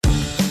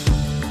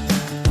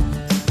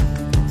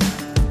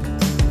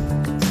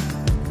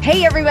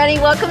Hey everybody,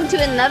 welcome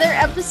to another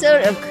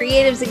episode of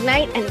Creatives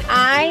Ignite, and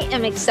I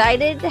am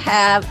excited to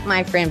have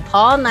my friend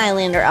Paul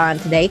Nylander on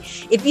today.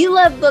 If you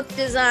love book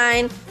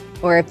design,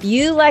 or if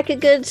you like a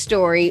good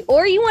story,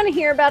 or you want to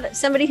hear about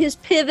somebody who's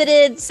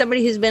pivoted,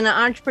 somebody who's been an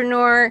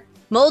entrepreneur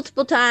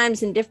multiple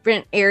times in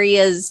different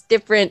areas,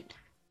 different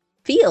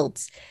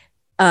fields,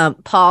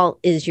 Paul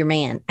is your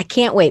man. I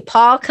can't wait.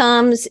 Paul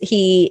comes,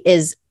 I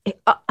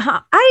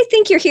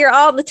think you're here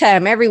all the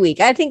time, every week.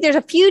 I think there's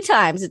a few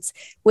times it's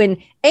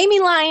when Amy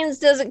Lyons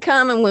doesn't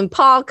come and when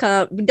Paul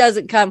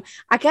doesn't come,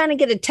 I kind of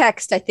get a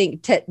text, I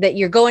think, that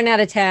you're going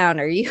out of town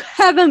or you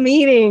have a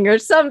meeting or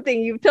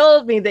something. You've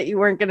told me that you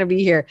weren't going to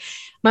be here.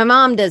 My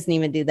mom doesn't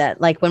even do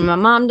that. Like when my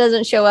mom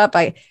doesn't show up,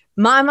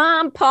 my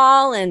mom,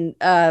 Paul, and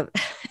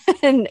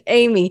and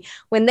Amy,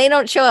 when they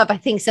don't show up, I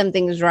think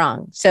something's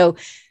wrong. So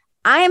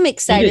I am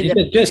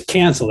excited. Just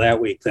cancel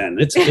that week then.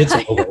 It's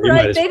over.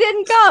 Right. They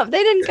didn't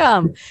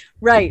come.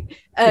 Right.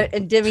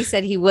 And Demi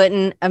said he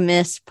wouldn't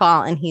miss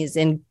Paul, and he's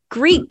in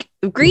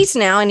Greece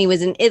now, and he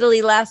was in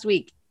Italy last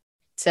week.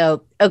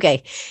 So,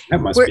 okay.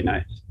 That must be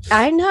nice.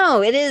 I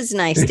know. It is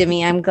nice,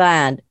 Demi. I'm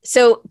glad.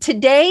 So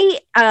today,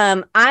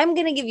 I'm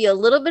going to give you a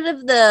little bit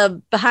of the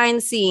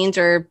behind scenes,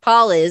 or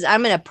Paul is.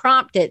 I'm going to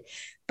prompt it.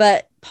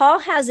 But Paul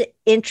has an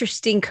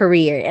interesting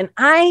career, and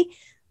I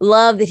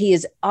love that he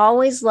has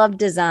always loved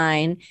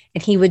design,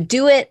 and he would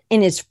do it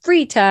in his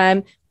free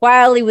time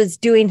while he was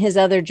doing his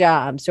other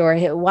jobs or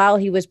while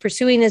he was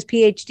pursuing his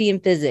PhD in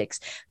physics.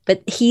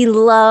 But he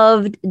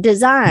loved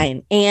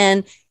design.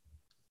 And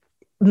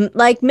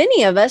like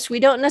many of us, we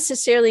don't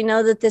necessarily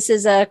know that this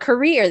is a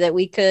career that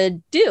we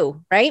could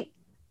do, right?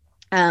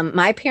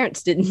 My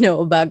parents didn't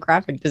know about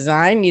graphic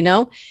design,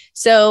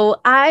 So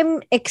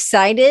I'm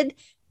excited.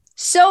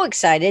 So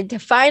excited to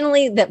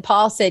finally that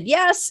Paul said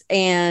yes,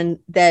 and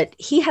that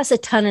he has a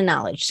ton of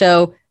knowledge.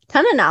 So a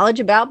ton of knowledge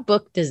about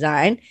book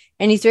design,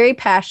 and he's very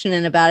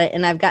passionate about it.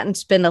 And I've gotten to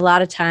spend a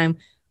lot of time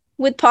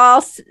with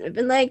Paul,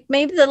 like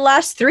maybe the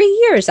last 3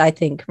 years, I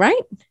think,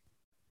 right?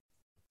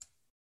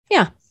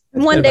 Yeah.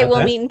 One day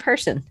we'll meet in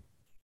person.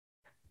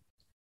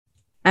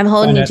 I'm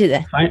holding you to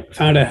that.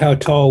 Found out how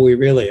tall we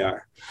really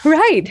are.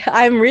 Right.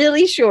 I'm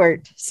really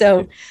short.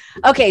 So,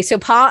 okay. So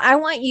Paul, I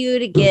want you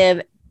to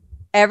give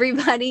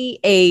everybody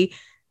a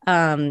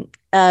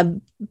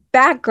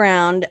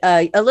background,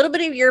 a little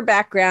bit of your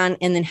background,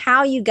 and then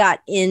how you got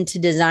into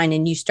design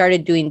and you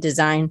started doing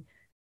design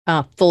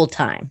full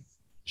time.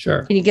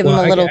 Sure. Can you give them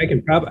a little?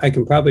 I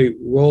can probably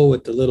roll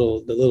with the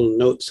little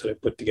notes that I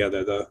put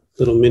together, the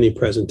little mini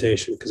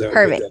presentation, because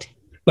perfect.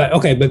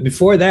 But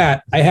before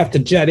that, I have to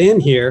jet in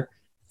here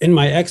in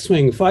my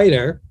X-wing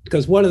fighter,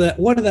 because one of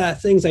the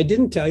things I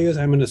didn't tell you is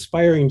I'm an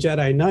aspiring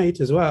Jedi Knight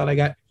as well. I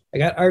got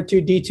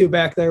R2-D2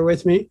 back there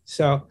with me.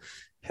 So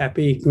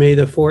happy May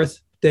the 4th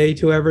day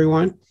to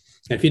everyone.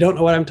 And if you don't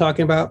know what I'm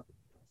talking about,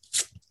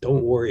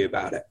 don't worry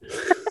about it.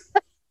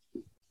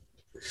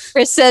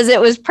 Chris says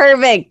it was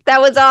perfect.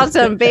 That was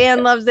awesome.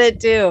 Van loves it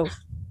too.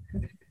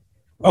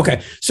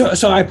 Okay.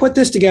 So I put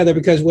this together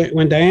because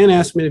when Diane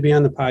asked me to be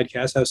on the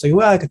podcast, I was thinking,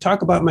 well, I could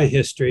talk about my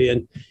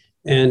history.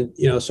 And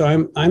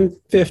so I'm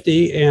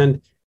 50 and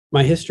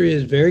my history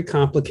is very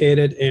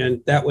complicated,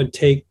 and that would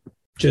take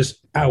just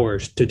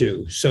hours to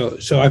do. So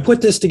I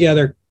put this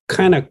together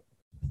kind of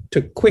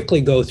to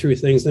quickly go through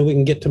things, then we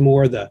can get to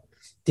more the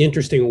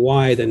interesting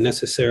why than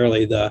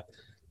necessarily the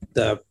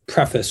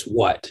preface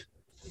what.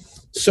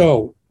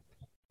 So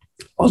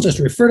I'll just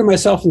refer to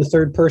myself in the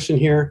third person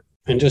here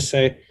and just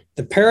say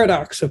the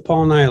paradox of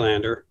Paul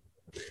Nylander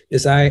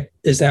is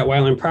that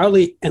while I'm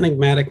proudly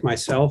enigmatic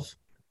myself,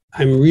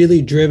 I'm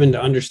really driven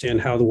to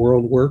understand how the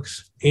world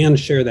works and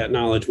share that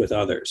knowledge with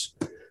others.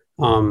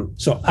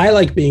 So I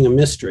like being a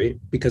mystery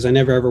because I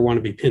never ever want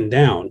to be pinned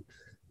down.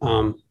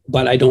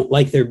 But I don't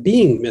like there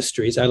being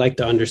mysteries. I like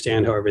to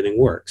understand how everything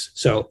works.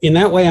 So in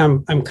that way,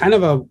 I'm kind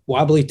of a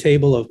wobbly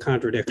table of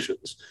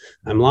contradictions.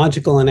 I'm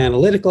logical and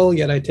analytical,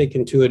 yet I take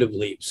intuitive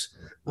leaps.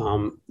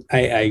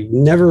 I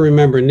never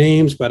remember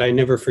names, but I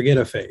never forget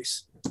a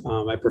face.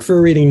 I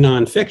prefer reading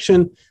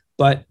nonfiction,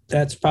 but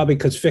that's probably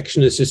because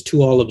fiction is just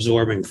too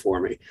all-absorbing for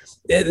me.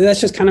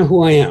 That's just kind of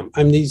who I am.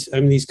 I'm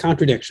these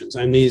contradictions.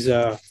 I'm these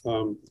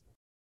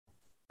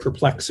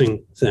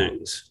perplexing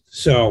things.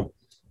 So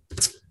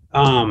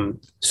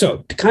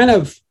to kind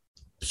of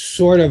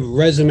sort of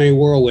resume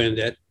whirlwind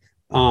it,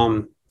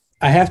 I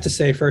have to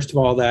say, first of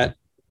all, that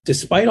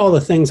despite all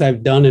the things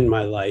I've done in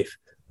my life,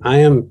 I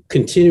am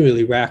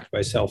continually racked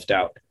by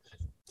self-doubt.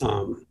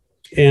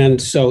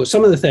 And so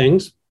some of the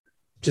things,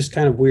 just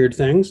kind of weird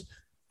things,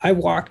 I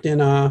walked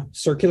in a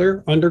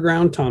circular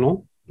underground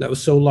tunnel that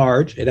was so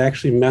large, it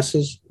actually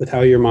messes with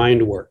how your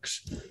mind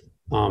works.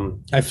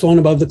 I've flown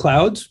above the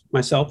clouds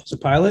myself as a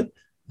pilot.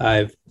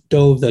 I've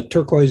dove the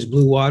turquoise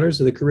blue waters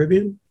of the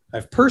Caribbean.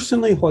 I've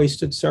personally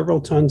hoisted several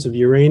tons of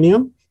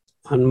uranium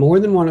on more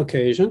than one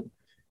occasion,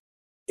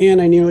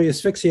 and I nearly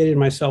asphyxiated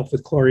myself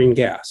with chlorine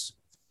gas.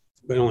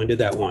 But I only did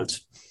that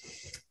once.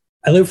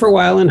 I lived for a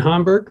while in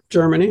Hamburg,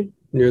 Germany,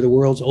 near the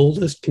world's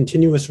oldest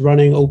continuous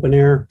running open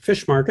air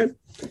fish market.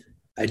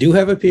 I do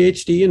have a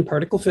PhD in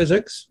particle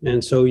physics.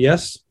 And so,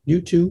 yes, you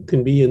too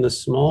can be in the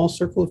small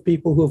circle of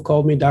people who have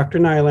called me Dr.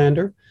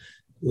 Nylander,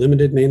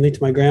 limited mainly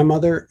to my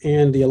grandmother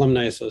and the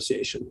Alumni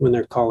Association when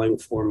they're calling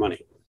for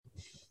money.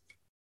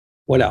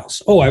 What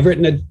else? Oh, I've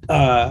written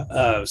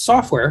a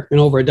software in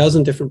over a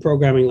dozen different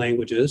programming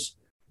languages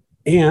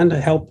and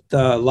helped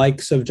the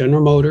likes of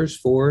General Motors,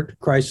 Ford,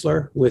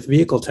 Chrysler with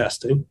vehicle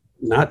testing,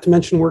 not to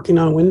mention working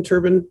on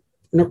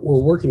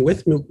working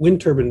with wind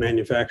turbine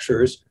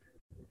manufacturers,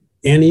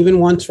 and even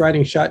once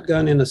riding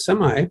shotgun in a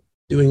semi,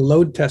 doing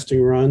load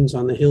testing runs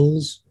on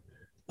hills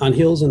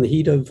in the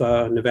heat of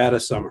Nevada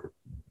summer.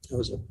 It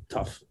was a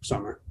tough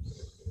summer.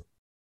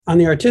 On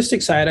the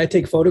artistic side, I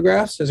take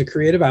photographs as a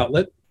creative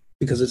outlet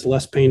because it's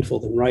less painful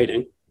than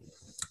writing.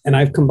 And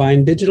I've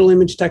combined digital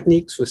image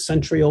techniques with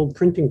century-old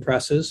printing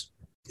presses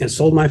and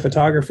sold my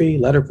photography,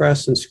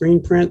 letterpress, and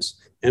screen prints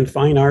and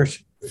fine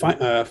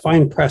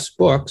press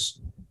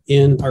books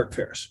in art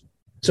fairs.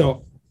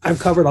 So I've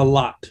covered a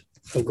lot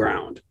of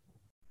ground.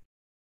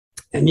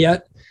 And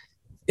yet,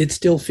 it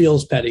still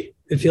feels petty.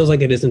 It feels like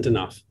it isn't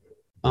enough.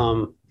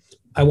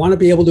 I want to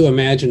be able to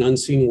imagine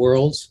unseen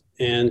worlds,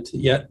 and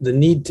yet the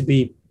need to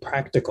be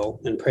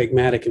practical and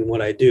pragmatic in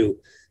what I do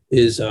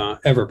is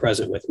ever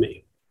present with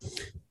me.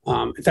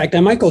 In fact, I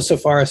might go so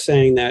far as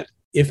saying that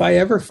if I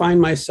ever find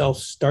myself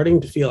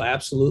starting to feel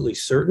absolutely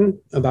certain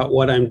about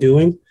what I'm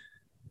doing,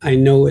 I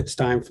know it's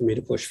time for me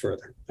to push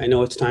further. I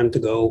know it's time to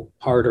go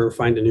harder,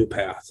 find a new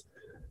path.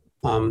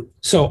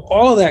 So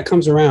all of that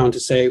comes around to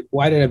say,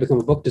 why did I become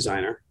a book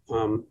designer?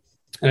 And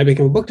I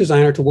became a book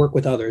designer to work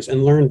with others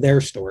and learn their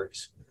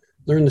stories,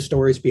 learn the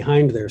stories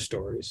behind their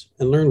stories,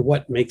 and learn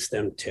what makes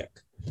them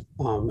tick.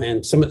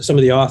 And some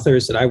of the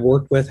authors that I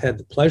worked with, had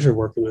the pleasure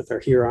working with,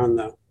 are here on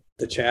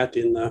the chat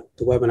in the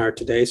webinar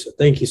today. So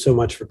thank you so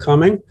much for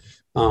coming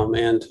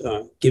and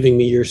giving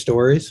me your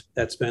stories.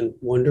 That's been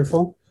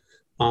wonderful.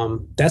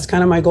 That's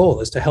kind of my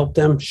goal, is to help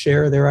them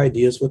share their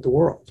ideas with the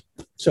world.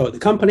 So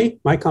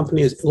my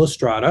company is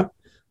Illustrata.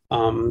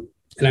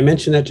 And I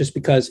mention that just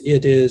because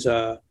it is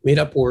a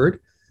made-up word,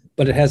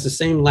 but it has the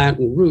same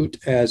Latin root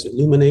as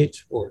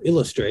illuminate or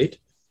illustrate,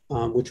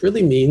 which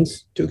really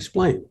means to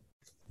explain.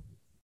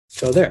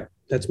 So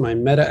that's my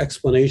meta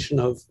explanation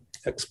of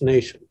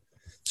explanation.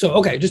 So,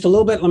 okay, just a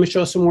little bit, let me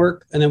show some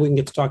work, and then we can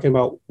get to talking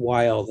about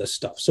why all this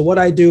stuff. So what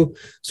I do,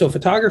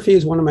 photography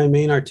is one of my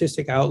main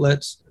artistic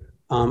outlets.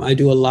 I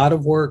do a lot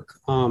of work,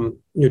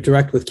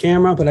 direct with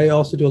camera, but I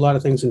also do a lot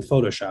of things in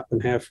Photoshop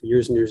and have for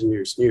years and years and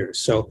years and years.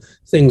 So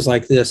things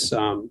like this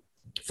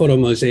photo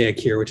mosaic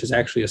here, which is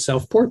actually a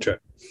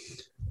self-portrait.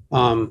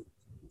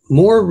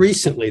 More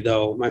recently,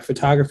 though, my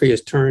photography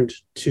has turned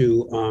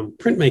to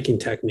printmaking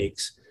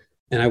techniques,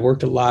 and I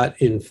worked a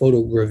lot in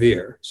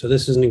photogravure. So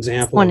this is an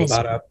example of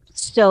about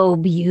so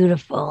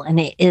beautiful, and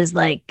it is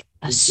like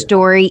a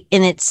story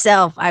in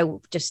itself. I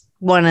just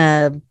want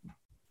to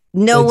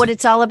know what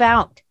it's all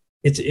about.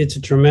 It's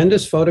a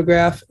tremendous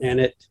photograph, and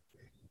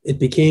it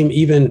became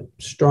even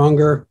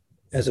stronger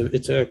as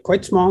it's a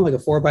quite small, like a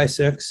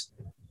 4x6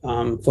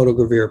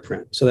 photogravure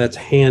print. So that's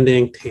hand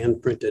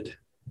printed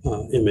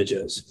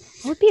images.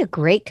 It would be a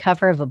great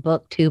cover of a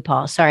book too,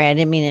 Paul. Sorry, I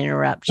didn't mean to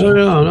interrupt you.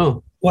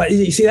 No. Well,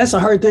 you see, that's the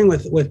hard thing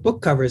with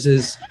book covers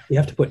is you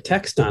have to put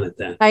text on it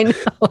then. I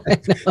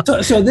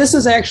know. So this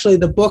is actually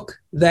the book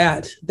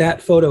that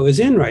photo is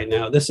in right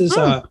now. This is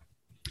a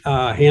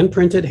hand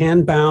printed,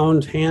 hand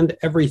bound, hand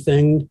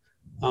everything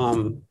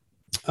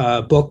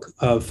book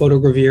of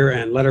photogravure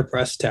and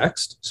letterpress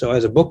text. So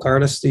as a book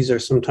artist, these are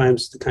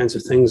sometimes the kinds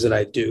of things that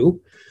I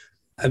do.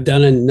 I've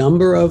done a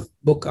number of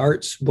book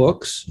arts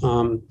books,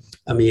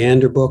 a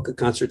meander book, a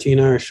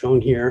concertina are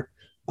shown here.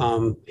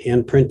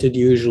 Hand printed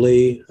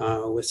usually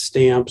with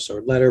stamps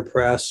or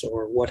letterpress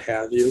or what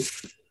have you.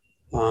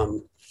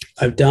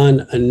 I've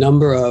done a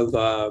number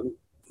of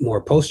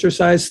more poster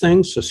size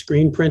things, so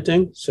screen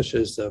printing, such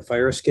as the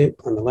fire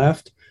escape on the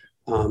left,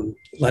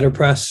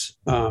 letterpress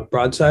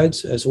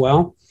broadsides as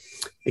well.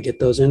 I get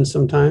those in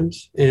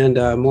sometimes. And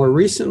more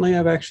recently,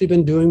 I've actually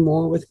been doing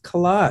more with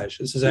collage.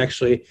 This is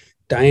actually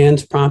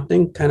Diane's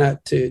prompting kind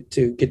of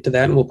to get to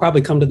that. And we'll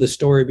probably come to the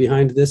story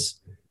behind this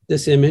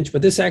image,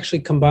 but this actually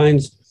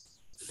combines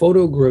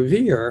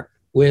photogravure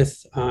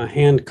with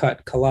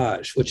hand-cut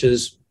collage, which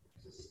is,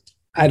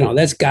 I don't know,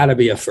 that's got to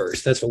be a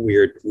first. That's a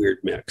weird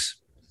mix.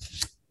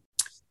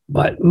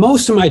 But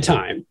most of my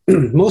time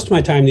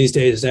these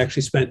days is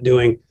actually spent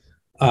doing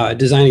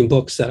designing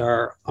books that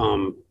are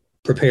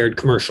prepared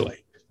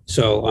commercially.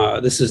 So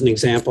this is an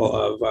example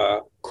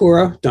of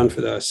Cura done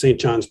for the St.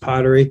 John's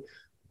Pottery,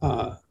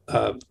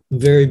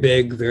 very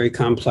big, very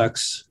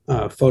complex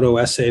photo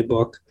essay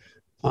book.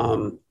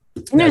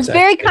 And it was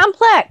very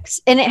complex,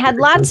 and it had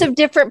lots of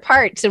different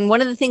parts. And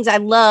one of the things I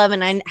love,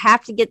 and I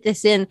have to get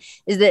this in,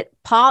 is that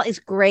Paul is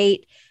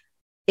great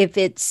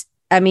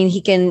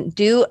he can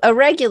do a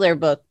regular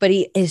book, but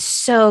he is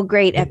so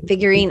great at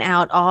figuring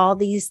out all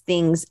these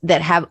things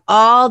that have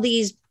all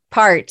these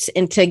parts,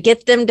 and to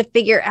get them to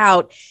figure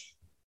out.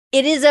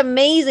 It is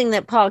amazing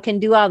that Paul can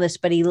do all this,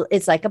 but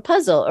it's like a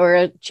puzzle or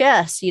a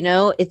chess,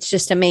 it's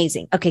just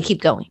amazing. Okay,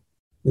 keep going.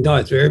 No,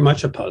 it's very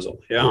much a puzzle.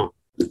 Yeah.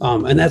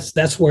 And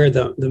that's where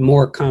the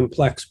more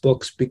complex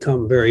books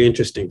become very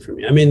interesting for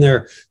me. I mean,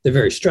 they're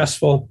very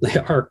stressful. They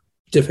are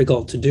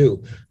difficult to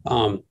do,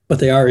 but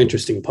they are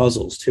interesting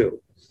puzzles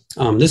too.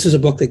 This is a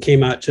book that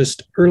came out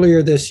just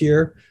earlier this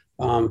year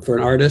for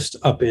an artist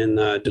up in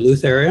the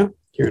Duluth area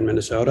here in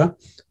Minnesota,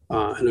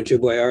 an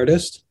Ojibwe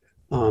artist.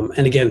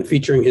 And again,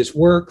 featuring his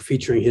work,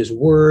 featuring his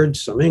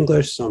words, some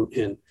English, some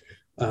in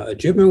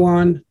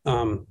Ojibwe.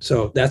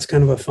 So that's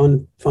kind of a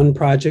fun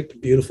project,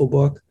 beautiful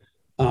book.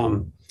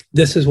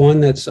 This is one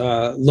that's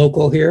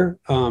local here.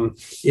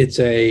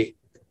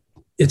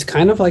 It's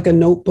kind of like a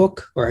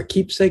notebook or a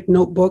keepsake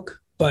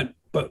notebook, but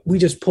we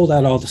just pulled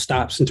out all the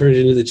stops and turned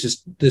it into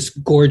just this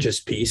gorgeous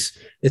piece.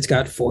 It's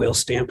got foil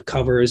stamped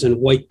covers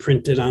and white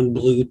printed on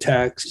blue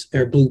text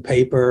or blue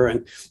paper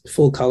and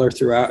full color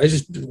throughout. It's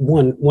just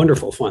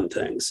wonderful, fun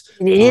things.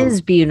 It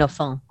is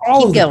beautiful.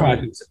 All of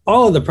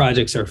the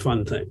projects are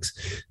fun things.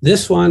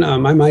 This one,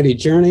 My Mighty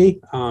Journey,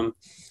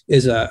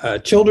 is a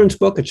children's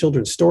book, a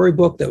children's story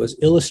book that was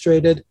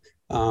illustrated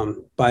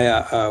by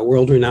a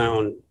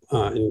world-renowned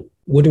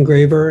wood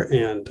engraver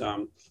and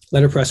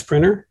letterpress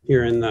printer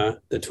here in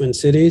the Twin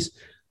Cities.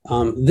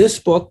 This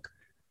book,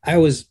 I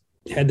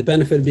had the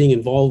benefit of being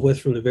involved with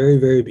from the very,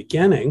 very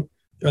beginning,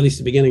 or at least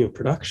the beginning of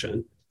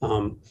production,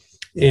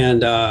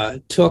 and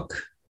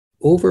took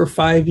over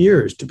 5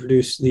 years to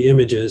produce the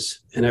images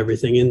and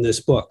everything in this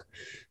book.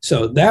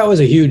 So that was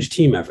a huge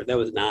team effort. That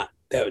was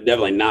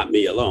definitely not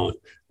me alone.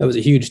 That was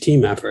a huge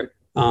team effort.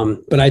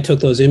 But I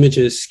took those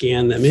images,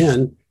 scanned them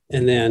in,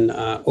 and then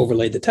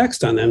overlaid the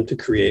text on them to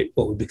create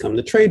what would become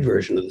the trade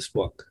version of this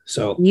book.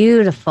 So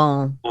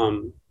beautiful.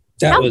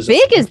 How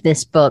big is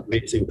this book?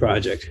 Amazing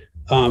project.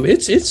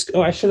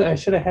 I should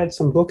have had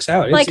some books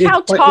out.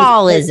 How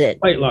tall is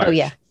it? Quite large. Oh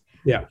yeah.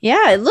 Yeah.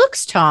 Yeah, it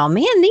looks tall.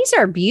 Man, these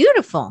are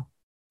beautiful.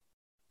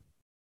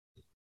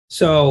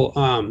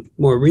 So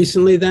more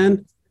recently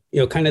then,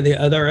 kind of the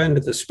other end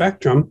of the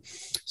spectrum.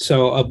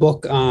 So a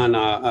book on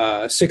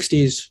a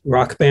 60s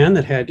rock band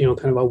that had,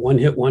 kind of a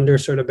one-hit wonder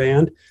sort of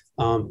band.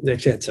 They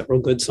actually had several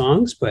good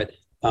songs, but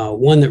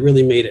one that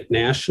really made it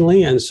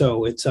nationally. And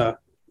so it's a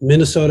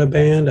Minnesota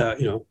band,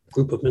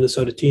 group of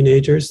Minnesota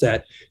teenagers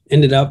that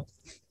ended up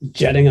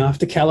jetting off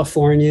to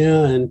California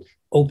and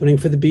opening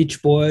for the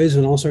Beach Boys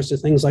and all sorts of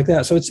things like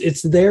that. So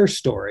it's their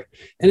story.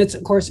 And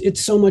of course,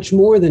 it's so much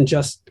more than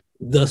just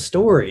the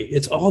story.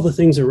 It's all the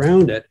things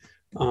around it.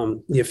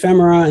 The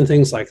ephemera and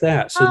things like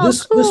that. So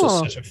this was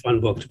such a fun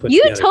book to put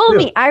together. You told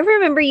me, I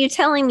remember you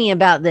telling me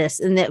about this,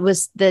 and that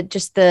was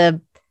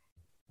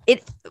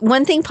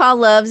one thing Paul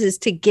loves is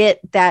to get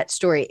that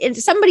story. And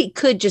somebody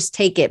could just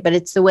take it, but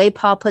it's the way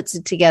Paul puts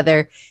it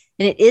together,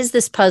 and it is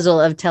this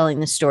puzzle of telling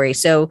the story.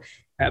 So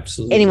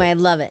absolutely. Anyway, I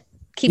love it.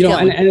 Keep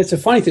going. And it's a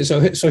funny thing. So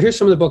here's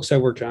some of the books I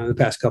worked on in the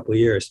past couple of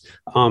years.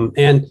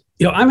 And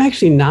I'm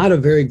actually not a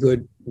very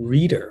good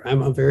reader.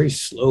 I'm a very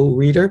slow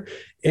reader.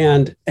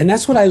 And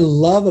that's what I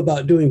love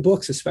about doing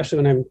books, especially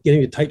when I'm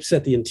getting to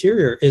typeset the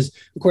interior, is,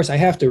 of course, I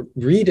have to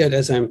read it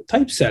as I'm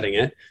typesetting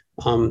it,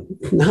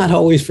 not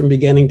always from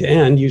beginning to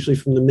end, usually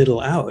from the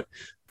middle out.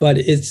 But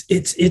it's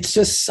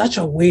just such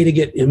a way to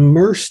get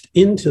immersed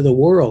into the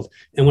world.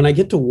 And when I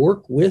get to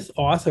work with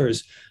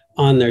authors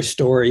on their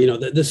story,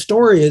 the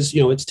story is,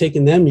 it's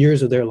taken them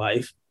years of their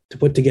life to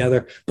put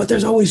together, but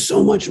there's always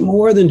so much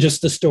more than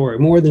just the story,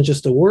 more than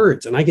just the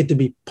words. And I get to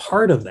be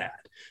part of that.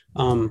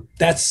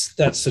 That's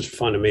such a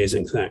fun,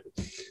 amazing thing.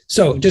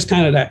 So just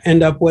kind of to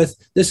end up with,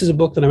 this is a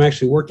book that I'm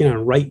actually working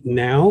on right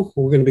now.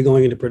 We're going to be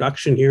going into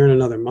production here in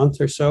another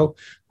month or so.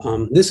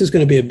 This is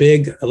going to be a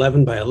big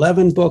 11 by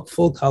 11 book,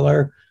 full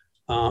color,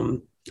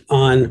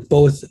 on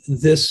both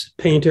this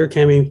painter,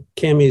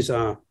 Cammie's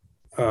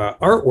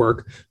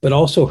artwork, but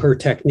also her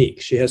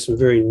technique. She has some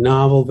very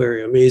novel,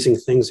 very amazing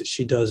things that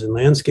she does in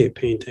landscape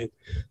painting.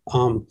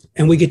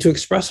 And we get to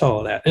express all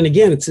of that. And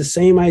again, it's the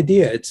same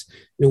idea. It's,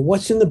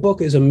 what's in the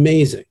book is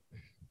amazing.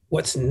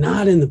 What's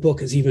not in the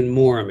book is even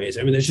more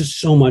amazing. I mean, there's just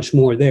so much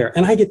more there.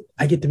 And I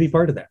get to be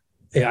part of that.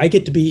 I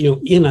get to be,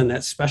 in on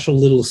that special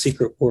little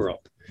secret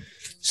world.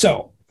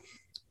 So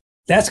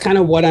that's kind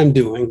of what I'm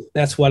doing.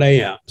 That's what I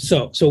am.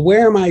 So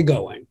where am I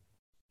going?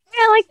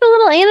 I like the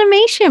little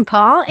animation,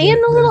 Paul,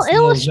 and the little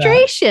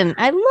illustration.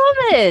 I love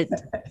it.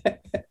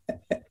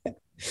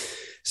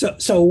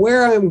 So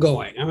where I'm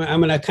going, I'm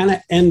going to kind of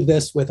end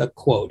this with a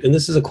quote. And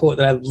this is a quote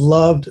that I've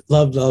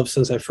loved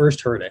since I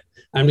first heard it.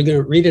 I'm going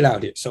to read it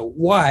out here. So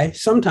why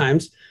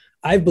sometimes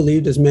I've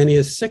believed as many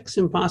as 6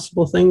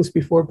 impossible things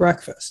before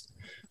breakfast.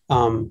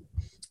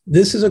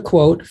 This is a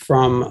quote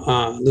from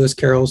Lewis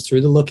Carroll's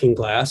Through the Looking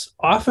Glass,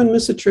 often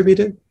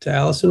misattributed to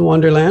Alice in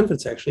Wonderland, but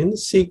it's actually in the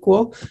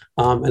sequel.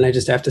 And I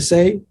just have to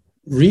say,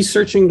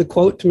 researching the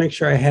quote to make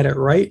sure I had it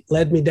right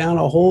led me down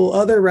a whole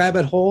other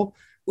rabbit hole,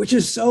 which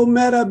is so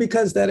meta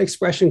because that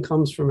expression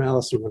comes from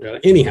Alice in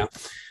Wonderland. Anyhow,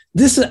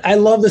 I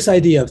love this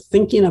idea of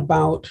thinking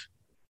about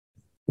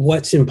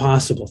what's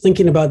impossible,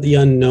 thinking about the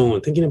unknown,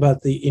 thinking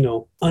about the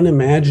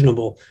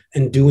unimaginable,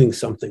 and doing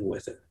something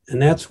with it.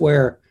 And that's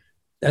where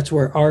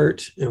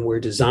art and where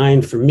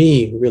design for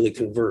me really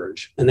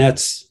converge. And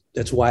that's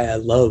that's why I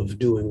love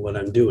doing what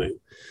I'm doing.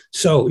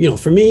 So,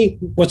 for me,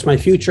 what's my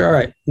future? All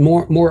right,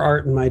 more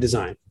art in my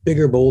design,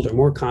 bigger, bolder,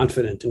 more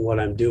confident in what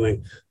I'm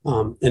doing,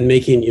 and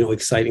making,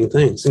 exciting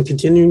things, and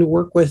continuing to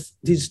work with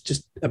these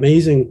just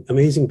amazing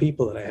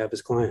people that I have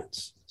as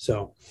clients.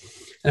 So,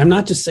 and I'm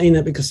not just saying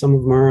that because some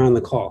of them are on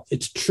the call.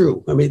 It's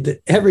true. I mean,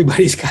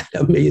 everybody's got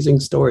amazing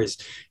stories,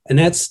 and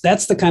that's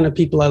the kind of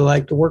people I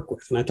like to work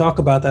with. And I talk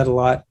about that a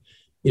lot,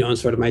 in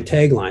sort of my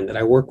tagline, that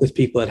I work with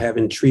people that have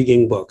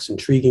intriguing books,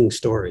 intriguing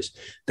stories.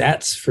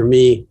 That's, for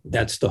me,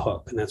 that's the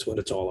hook, and that's what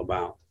it's all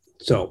about.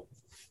 So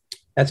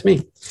that's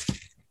me.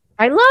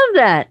 I love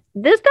that.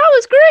 That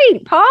was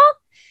great, Paul.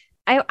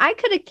 I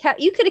could have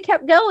you could have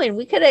kept going.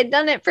 We could have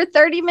done it for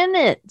 30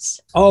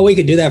 minutes. Oh, we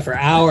could do that for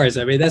hours.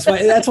 I mean, that's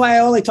why I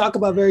only talk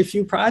about very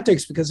few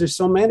projects, because there's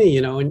so many,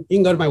 and you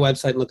can go to my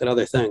website and look at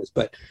other things.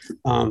 But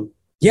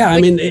yeah,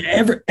 I mean,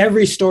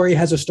 every story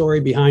has a story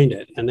behind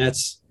it, and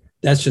that's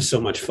just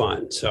so much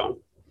fun.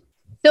 So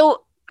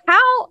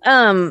how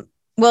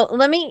well,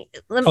 let me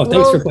thanks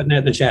for putting that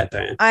in the chat,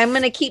 Diane. I'm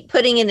going to keep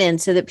putting it in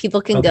so that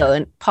people can go.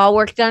 And Paul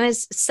worked on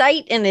his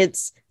site, and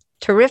it's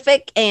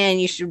terrific,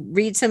 and you should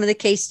read some of the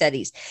case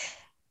studies.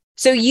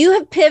 So you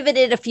have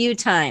pivoted a few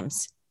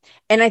times,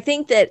 and I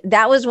think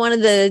that was one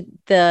of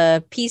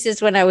the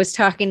pieces when I was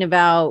talking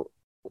about,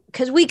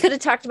 because we could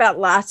have talked about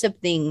lots of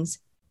things,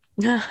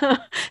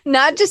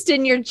 not just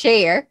in your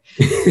chair,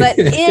 but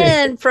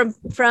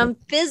from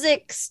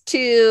physics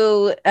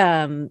to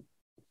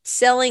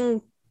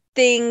selling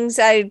things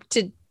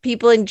to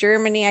people in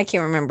Germany. I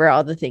can't remember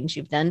all the things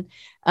you've done.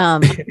 I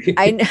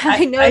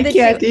know I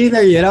can't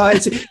either.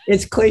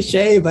 It's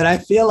cliche, but I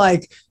feel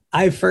like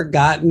I've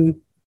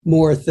forgotten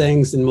more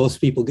things than most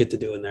people get to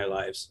do in their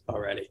lives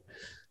already.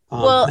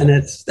 And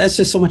that's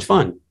just so much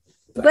fun.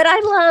 But I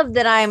love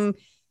that I'm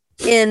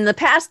in the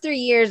past 3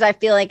 years. I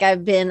feel like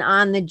I've been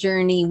on the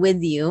journey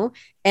with you,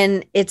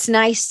 and it's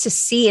nice to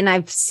see. And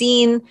I've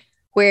seen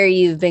where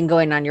you've been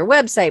going on your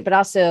website, but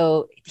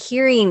also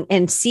hearing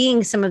and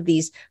seeing some of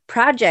these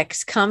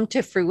projects come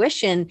to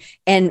fruition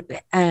and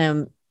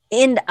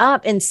end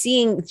up and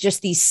seeing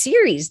just these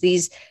series,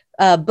 these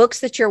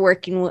books that you're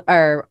working with,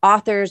 or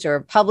authors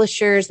or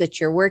publishers that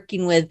you're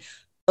working with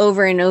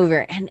over and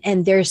over.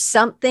 And there's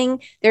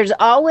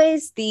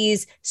always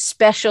these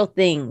special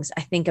things,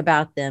 I think,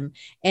 about them.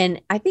 And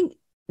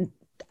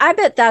I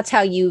bet that's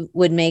how you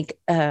would make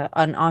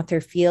an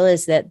author feel,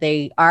 is that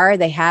they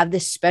have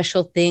this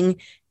special thing,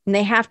 and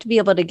they have to be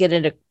able to get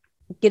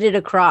it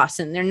across.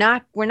 And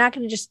we're not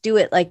going to just do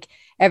it like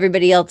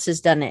everybody else has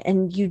done it.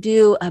 And you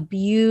do a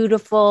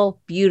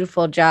beautiful,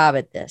 beautiful job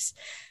at this.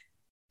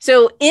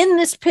 So in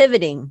this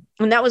pivoting,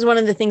 and that was one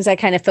of the things I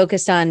kind of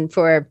focused on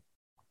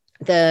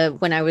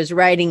when I was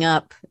writing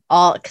up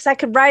because I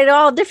could write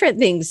all different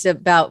things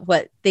about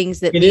what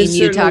things that me and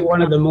you talk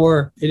about.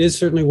 It is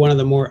certainly one of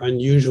the more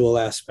unusual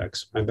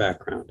aspects of my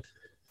background.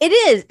 It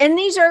is. And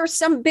these are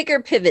some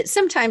bigger pivots.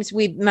 Sometimes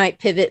we might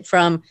pivot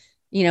from,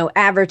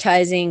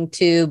 advertising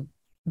to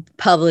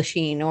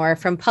publishing, or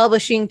from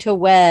publishing to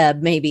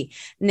web, maybe.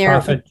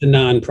 Profit to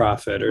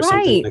nonprofit, or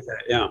something like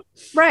that. Yeah.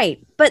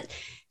 Right. But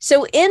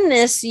so in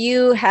this,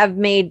 you have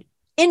made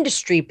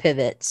industry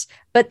pivots,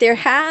 but there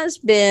has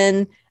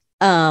been,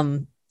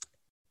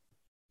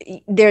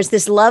 there's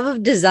this love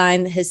of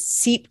design that has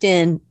seeped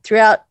in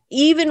throughout.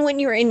 Even when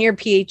you were in your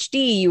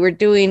PhD, you were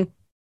doing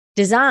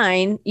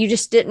design. You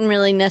just didn't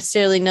really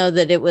necessarily know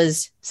that it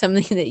was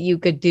something that you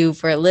could do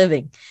for a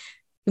living.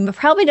 You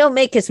probably don't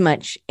make as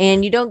much,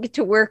 and you don't get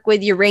to work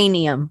with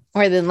uranium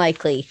more than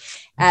likely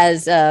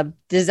as a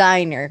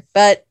designer,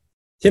 but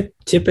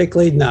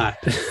typically not.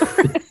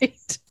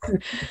 Right.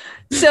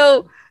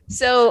 So,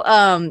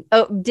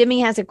 Demi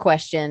has a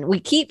question.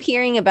 We keep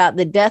hearing about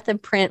the death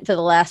of print for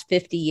the last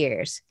 50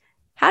 years.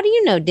 How do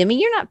you know,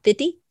 Demi? You're not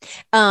 50.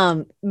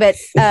 But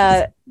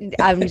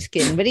I'm just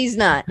kidding, but he's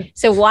not.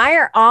 So why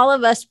are all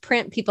of us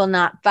print people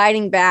not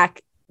fighting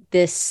back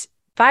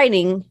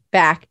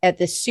at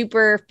this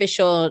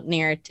superficial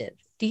narrative?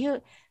 Do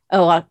you?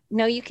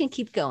 No, you can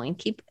keep going.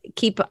 Keep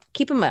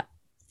them up.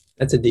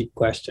 That's a deep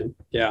question.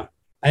 Yeah.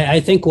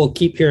 I think we'll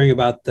keep hearing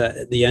about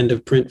the end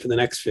of print for the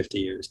next 50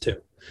 years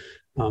too.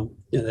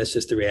 That's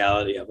just the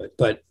reality of it.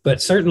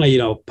 But certainly,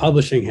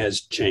 publishing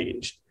has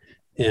changed,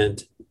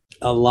 and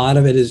a lot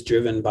of it is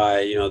driven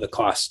by, the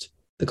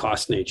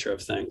cost nature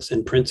of things,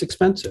 and print's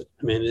expensive.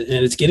 I mean,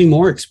 and it's getting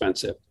more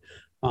expensive,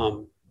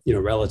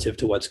 relative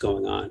to what's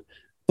going on.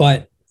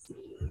 But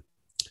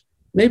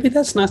maybe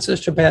that's not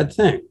such a bad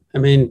thing. I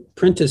mean,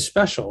 print is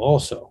special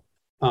also.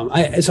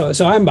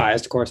 So I'm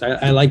biased, of course.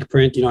 I like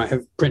print. I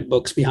have print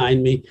books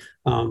behind me.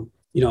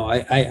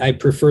 I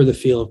prefer the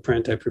feel of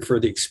print. I prefer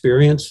the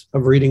experience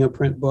of reading a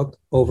print book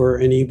over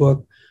an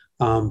ebook,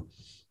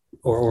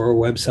 or a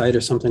website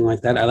or something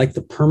like that. I like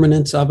the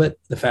permanence of it,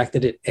 the fact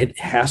that it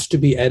has to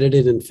be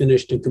edited and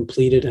finished and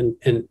completed,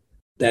 and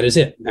that is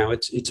it. Now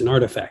it's an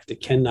artifact.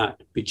 It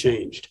cannot be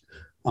changed.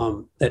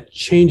 That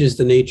changes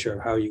the nature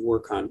of how you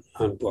work on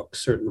books,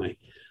 certainly.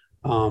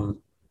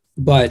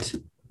 But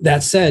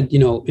That said, you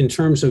know, in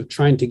terms of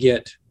trying to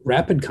get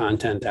rapid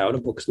content out, a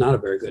book's not a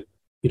very good,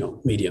 you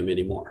know, medium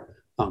anymore.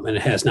 And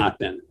it has not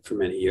been for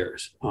many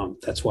years.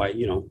 That's why,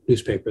 you know,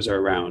 newspapers are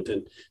around,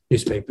 and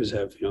newspapers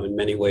have, you know, in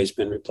many ways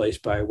been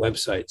replaced by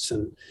websites,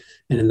 and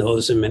in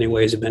those in many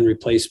ways have been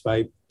replaced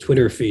by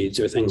Twitter feeds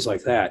or things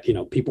like that. You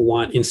know, people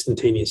want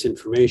instantaneous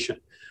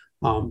information.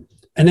 And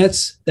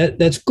that's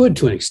good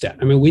to an extent.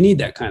 I mean, we need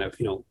that kind of,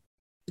 you know,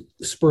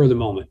 spur of the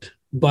moment,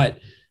 but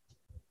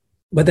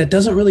that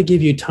doesn't really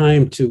give you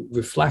time to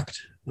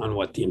reflect on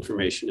what the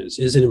information is.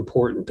 Is it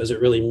important? Does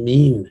it really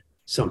mean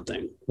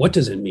something? What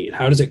does it mean?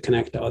 How does it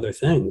connect to other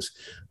things?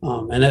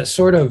 And that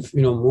sort of,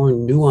 you know, more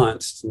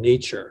nuanced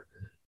nature,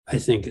 I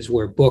think, is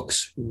where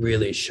books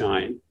really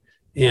shine,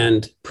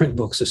 and print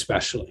books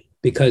especially,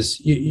 because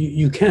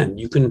you can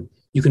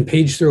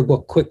page through a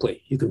book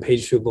quickly. You can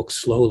page through a book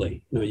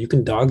slowly. You know, you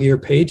can dog your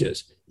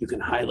pages. You can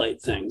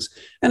highlight things.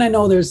 And I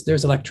know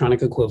there's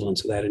electronic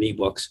equivalents of that in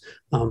ebooks,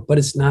 but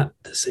it's not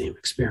the same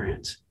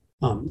experience.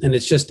 And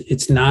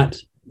it's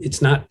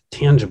not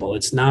tangible.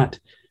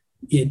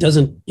 It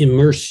doesn't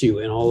immerse you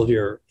in all of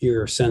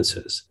your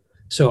senses.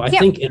 So I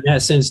think in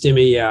that sense,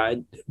 Demi,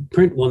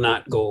 print will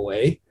not go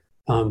away.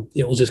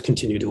 It will just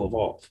continue to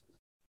evolve.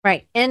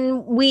 Right.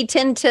 And we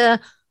tend to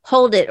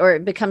hold it, or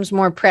it becomes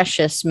more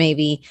precious,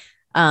 maybe.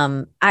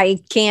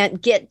 I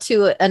can't get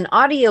to an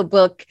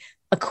audiobook,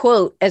 a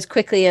quote, as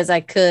quickly as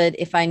I could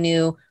if I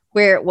knew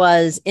where it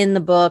was in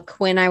the book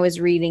when I was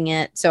reading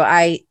it. So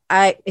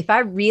if I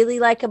really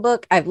like a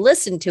book, I've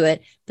listened to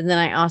it, but then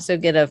I also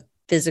get a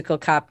physical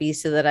copy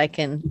so that I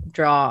can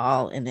draw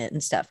all in it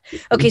and stuff.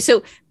 Okay.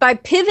 So by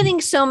pivoting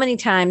so many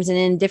times and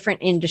in different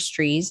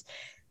industries,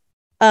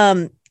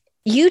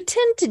 you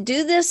tend to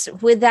do this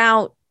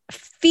without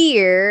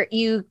fear.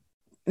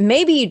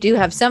 Maybe you do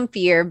have some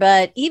fear,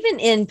 but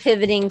even in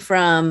pivoting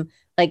from,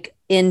 like,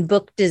 in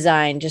book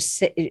design,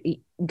 just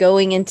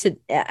going into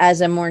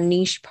as a more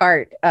niche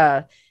part,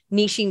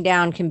 niching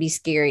down can be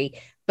scary,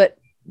 but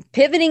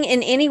pivoting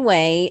in any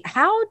way,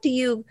 how do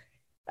you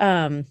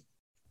handle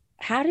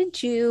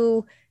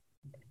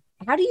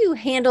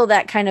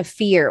that kind of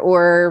fear,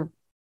 or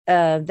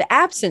the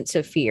absence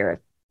of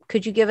fear?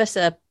 Could you give us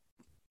a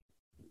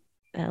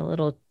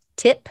little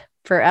tip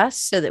for us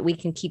so that we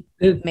can keep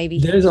maybe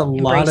there's a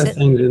lot of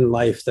things in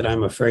life that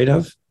I'm afraid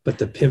of, but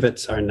the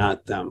pivots are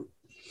not them.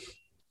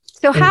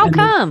 So how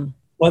come?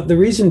 Well, the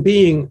reason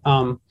being,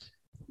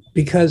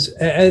 because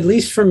at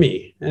least for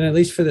me, and at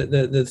least for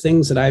the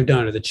things that I've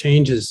done, or the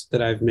changes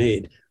that I've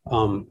made,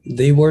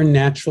 they were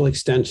natural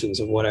extensions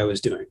of what I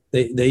was doing.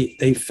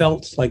 They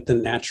felt like the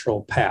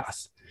natural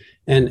path.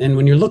 And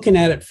when you're looking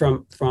at it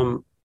from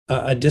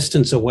a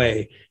distance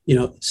away, you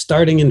know,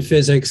 starting in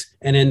physics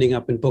and ending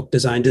up in book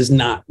design does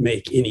not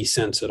make any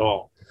sense at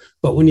all.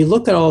 But when you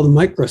look at all the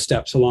micro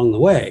steps along the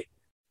way,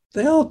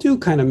 they all do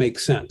kind of make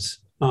sense.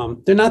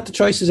 They're not the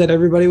choices that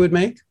everybody would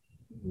make.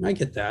 I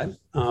get that.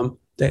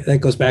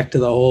 That goes back to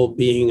the whole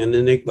being an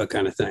enigma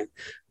kind of thing.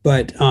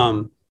 But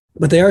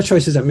they are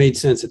choices that made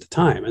sense at the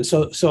time. And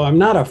so I'm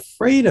not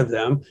afraid of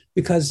them,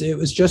 because it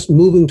was just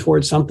moving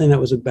towards something that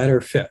was a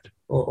better fit,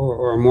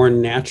 or a more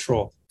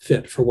natural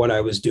fit for what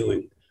I was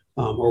doing,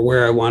 or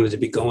where I wanted to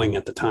be going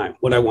at the time,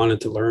 what I wanted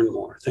to learn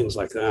more, things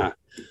like that.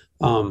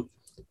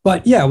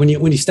 But yeah, when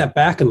you step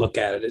back and look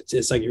at it,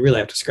 it's like you really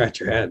have to scratch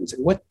your head and say,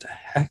 what the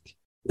heck?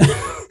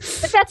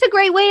 But that's a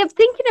great way of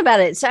thinking about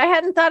it. So I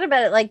hadn't thought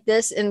about it like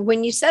this. And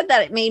when you said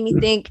that, it made me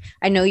think,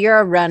 I know you're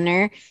a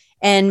runner,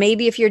 and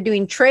maybe if you're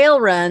doing trail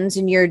runs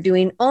and you're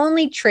doing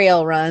only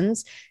trail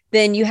runs,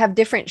 then you have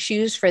different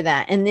shoes for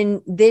that.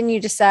 And then you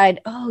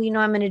decide, oh, you know,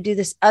 I'm going to do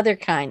this other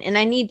kind, and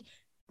I need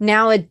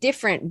now a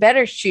different,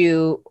 better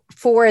shoe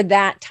for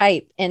that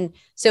type. And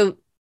so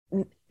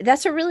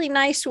that's a really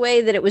nice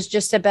way that it was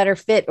just a better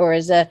fit, or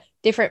as a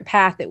different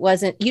path. It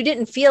wasn't, you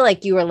didn't feel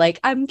like you were like,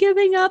 I'm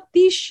giving up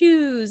these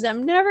shoes.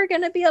 I'm never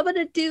going to be able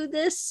to do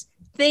this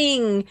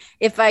thing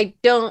if I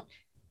don't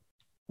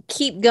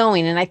keep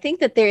going. And I think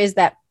that there is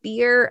that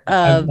fear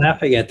of... I'm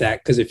laughing at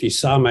that, because if you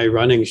saw my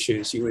running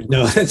shoes, you would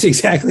know that's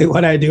exactly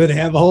what I do. They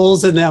have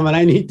holes in them, and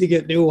I need to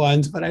get new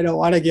ones, but I don't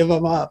want to give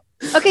them up.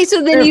 Okay,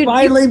 so then you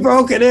finally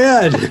broken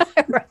in.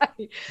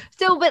 Right.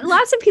 So, but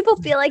lots of people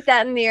feel like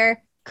that in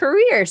their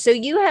career. So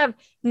you have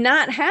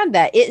not had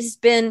that. It's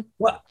been,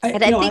 I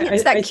think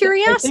it's that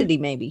curiosity,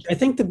 maybe. I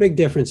think the big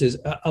difference is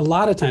a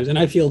lot of times, and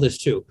I feel this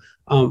too,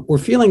 we're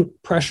feeling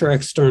pressure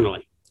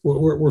externally.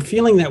 We're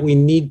feeling that we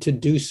need to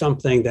do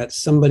something that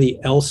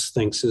somebody else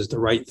thinks is the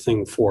right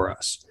thing for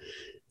us.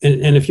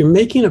 And if you're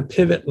making a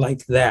pivot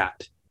like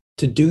that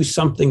to do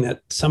something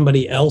that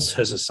somebody else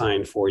has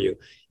assigned for you,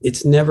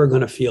 it's never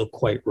going to feel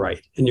quite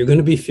right. And you're going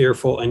to be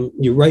fearful, and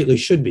you rightly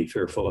should be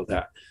fearful of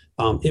that.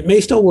 It may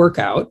still work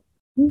out,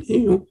 you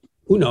know,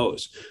 who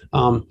knows?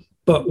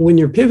 But when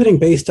you're pivoting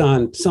based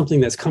on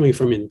something that's coming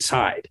from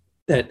inside,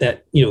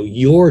 that you know,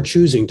 you're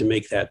choosing to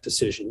make that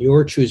decision,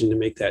 you're choosing to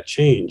make that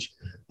change,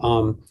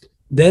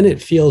 then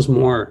it feels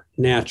more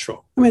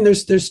natural. I mean,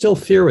 there's still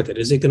fear with it.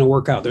 Is it going to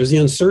work out? There's the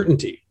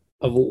uncertainty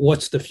of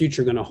what's the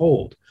future going to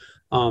hold.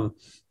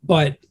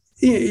 But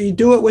you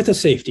do it with a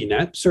safety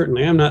net.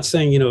 Certainly, I'm not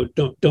saying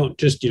don't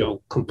just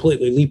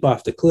completely leap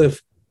off the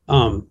cliff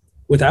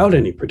without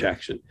any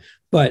protection,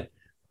 but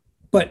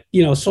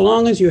so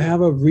long as you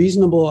have a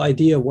reasonable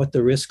idea of what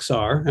the risks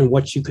are and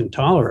what you can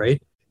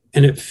tolerate,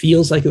 and it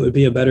feels like it would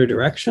be a better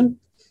direction,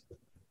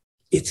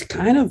 it's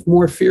kind of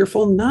more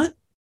fearful not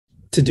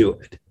to do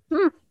it.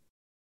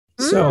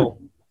 So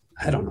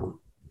I don't know.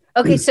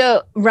 Okay,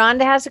 so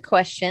Rhonda has a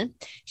question.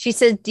 She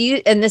says,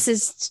 and this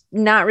is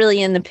not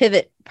really in the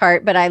pivot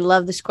part, but I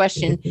love this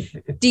question.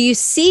 Do you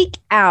seek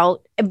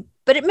out,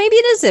 but maybe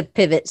it is a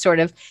pivot sort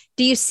of,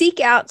 do you seek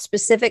out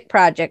specific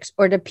projects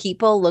or do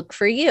people look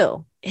for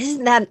you?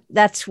 Isn't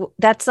that's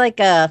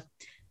a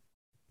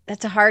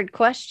hard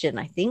question,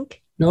 I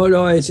think. No,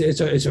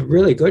 it's a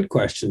really good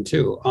question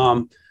too.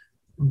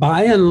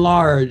 By and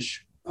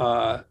large,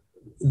 the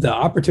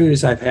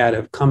opportunities I've had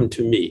have come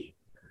to me.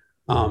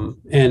 And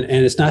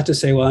it's not to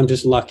say, well, I'm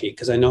just lucky,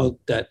 because I know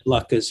that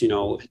luck is,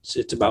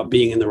 it's about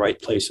being in the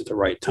right place at the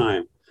right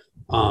time.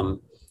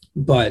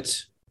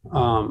 But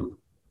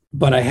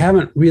I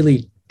haven't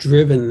really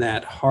driven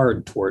that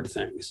hard toward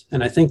things.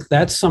 And I think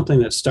that's something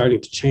that's starting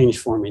to change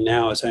for me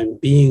now, as I'm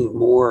being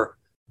more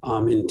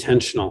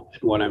intentional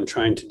in what I'm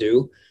trying to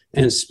do,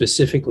 and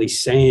specifically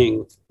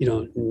saying,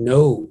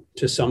 no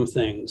to some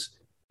things,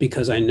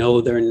 because I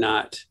know they're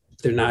not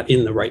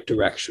in the right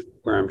direction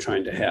where I'm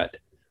trying to head.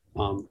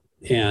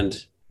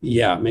 And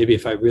yeah, maybe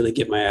if I really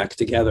get my act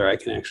together, I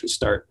can actually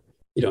start,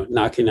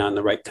 knocking on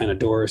the right kind of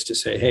doors to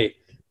say, hey,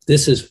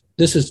 this is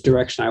the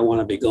direction I want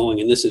to be going,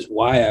 and this is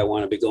why I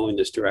want to be going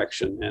this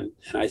direction. And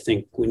I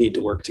think we need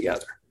to work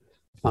together.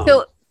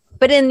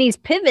 But in these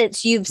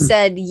pivots, you've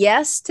said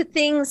yes to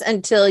things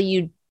until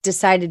you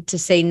decided to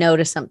say no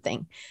to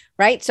something,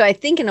 right? So I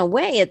think in a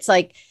way, it's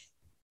like,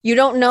 you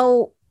don't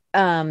know,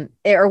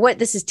 or what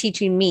this is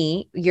teaching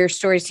me, your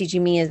story is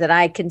teaching me, is that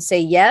I can say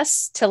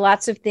yes to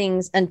lots of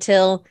things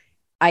until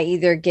I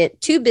either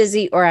get too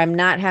busy or I'm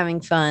not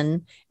having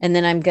fun. And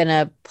then I'm going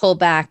to pull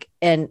back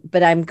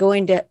but I'm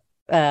going to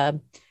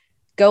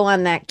go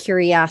on that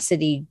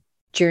curiosity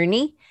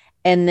journey.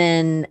 And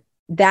then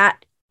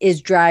that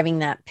is driving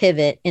that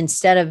pivot,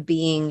 instead of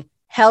being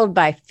held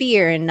by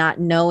fear and not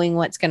knowing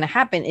what's going to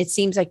happen. It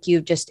seems like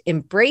you've just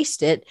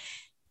embraced it.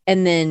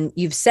 And then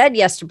you've said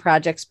yes to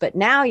projects, but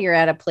now you're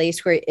at a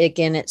place where,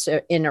 again, it's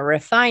in a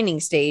refining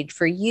stage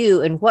for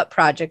you, and what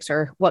projects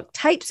or what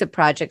types of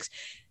projects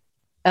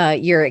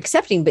you're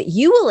accepting. But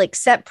you will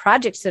accept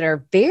projects that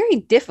are very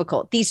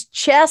difficult. These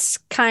chess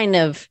kind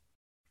of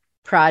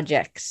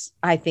projects,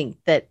 I think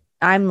that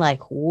I'm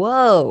like,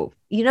 whoa,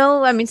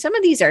 some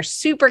of these are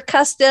super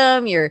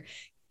custom. You're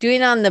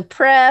doing on the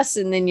press,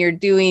 and then you're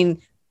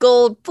doing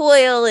gold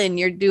foil, and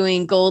you're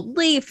doing gold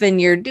leaf,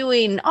 and you're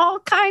doing all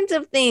kinds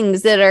of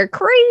things that are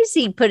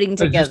crazy putting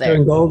together. I was just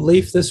doing gold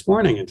leaf this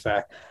morning, in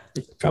fact.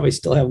 I probably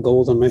still have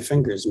gold on my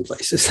fingers in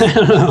places. I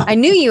don't know. I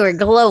knew you were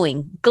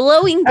glowing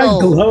gold. I'm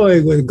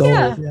glowing with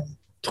gold. Yeah.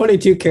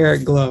 22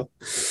 karat glow.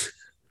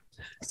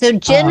 So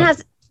Jen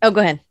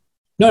go ahead.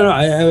 No,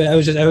 I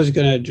was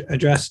going to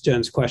address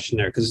Jen's question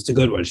there, because it's a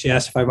good one. She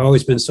asked if I've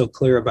always been so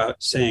clear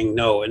about saying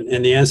no,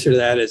 and the answer to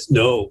that is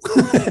no.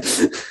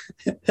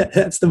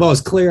 That's the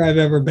most clear I've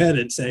ever been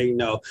at saying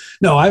no.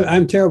 No,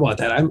 I'm terrible at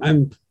that.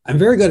 I'm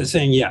very good at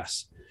saying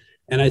yes,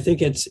 and I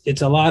think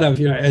it's a lot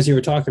of, as you were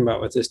talking about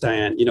with this,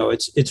 Diane.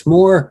 It's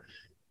more.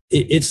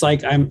 It's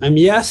like I'm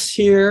yes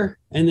here,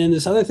 and then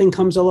this other thing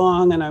comes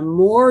along, and I'm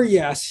more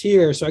yes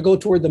here, so I go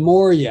toward the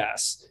more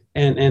yes,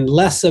 and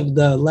less of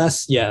the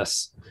less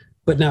yes.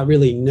 But not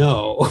really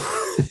no.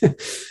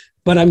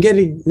 But I'm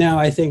getting now,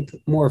 I think,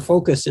 more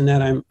focused in that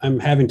I'm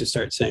having to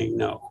start saying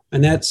no.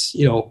 And that's,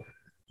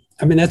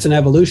 that's an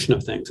evolution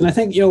of things. And I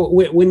think,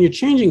 when you're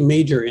changing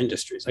major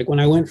industries, like when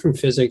I went from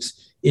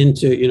physics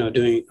into,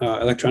 doing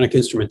electronic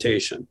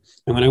instrumentation,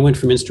 and when I went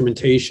from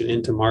instrumentation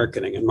into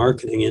marketing, and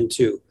marketing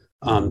into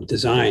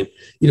design,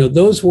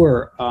 those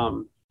were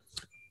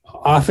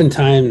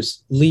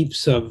oftentimes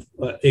leaps of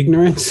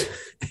ignorance,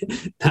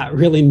 not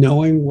really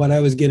knowing what I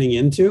was getting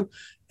into.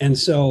 And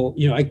so,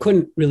 I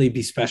couldn't really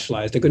be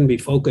specialized. I couldn't be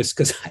focused,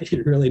 because I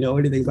didn't really know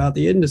anything about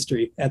the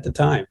industry at the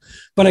time.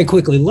 But I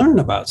quickly learned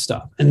about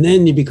stuff. And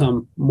then you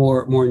become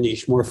more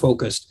niche, more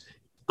focused.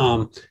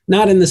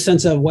 Not in the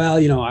sense of,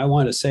 I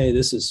want to say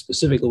this is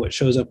specifically what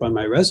shows up on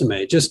my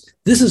resume. Just,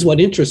 this is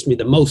what interests me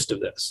the most of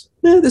this.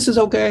 This is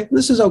okay.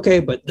 This is okay.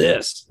 But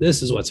this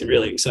is what's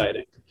really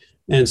exciting.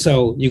 And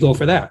so you go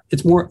for that.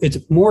 It's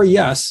more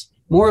yes,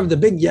 more of the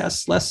big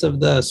yes, less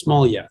of the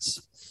small yes.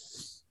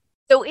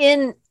 So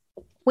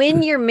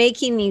when you're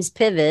making these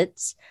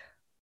pivots,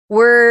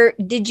 when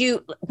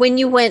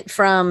you went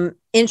from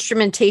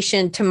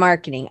instrumentation to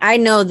marketing? I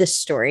know this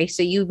story,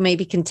 so you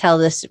maybe can tell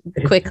this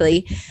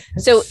quickly.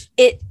 So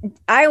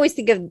I always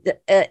think of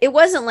it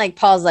wasn't like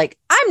Paul's like,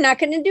 I'm not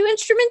going to do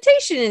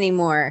instrumentation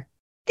anymore.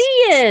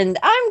 The end.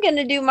 I'm going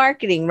to do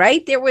marketing,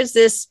 right? There was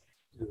this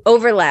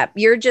overlap.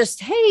 You're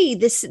just, hey,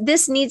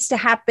 this needs to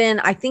happen.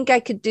 I think I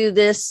could do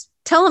this.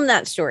 Tell them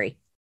that story.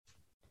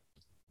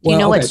 Do you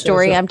know what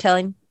story I'm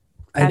telling?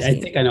 I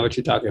think I know what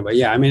you're talking about.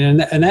 Yeah, I mean,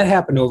 and that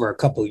happened over a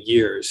couple of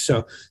years.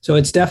 So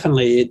it's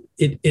definitely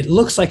it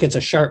looks like it's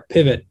a sharp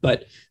pivot,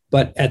 but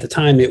at the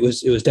time it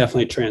was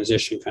definitely a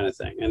transition kind of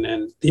thing. And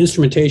then the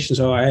instrumentation.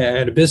 So I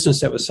had a business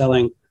that was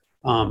selling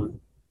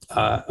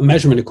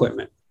measurement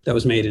equipment that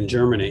was made in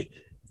Germany,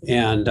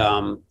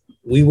 and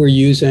we were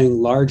using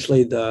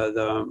largely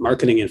the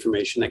marketing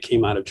information that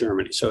came out of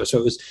Germany. So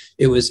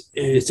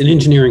it's an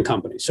engineering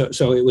company.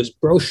 So it was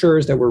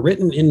brochures that were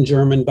written in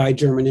German by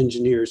German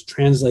engineers,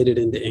 translated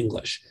into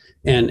English,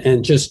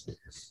 and just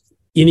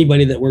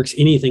anybody that works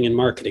anything in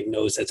marketing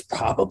knows that's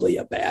probably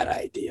a bad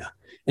idea.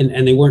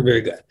 And they weren't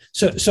very good.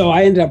 So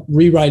I ended up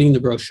rewriting the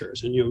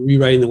brochures and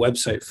rewriting the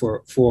website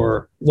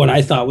for what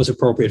I thought was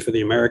appropriate for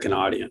the American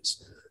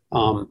audience.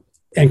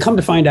 And come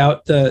to find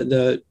out,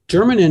 the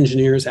German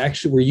engineers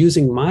actually were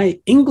using my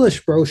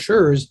English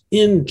brochures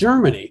in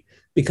Germany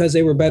because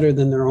they were better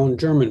than their own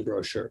German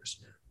brochures.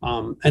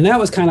 And that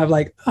was kind of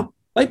like,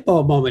 light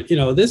bulb moment.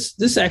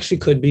 This actually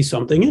could be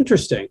something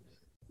interesting.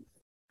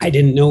 I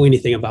didn't know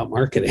anything about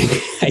marketing.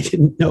 I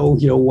didn't know,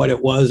 what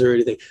it was or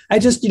anything. I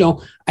just,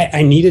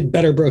 I needed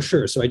better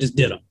brochures, so I just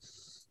did them.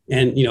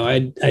 And,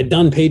 I'd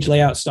done page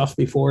layout stuff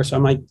before, so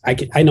I'm like,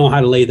 I know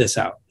how to lay this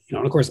out.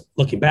 And of course,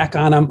 looking back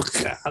on them,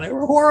 they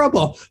were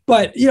horrible.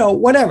 But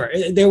whatever,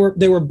 they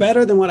were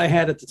better than what I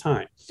had at the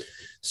time.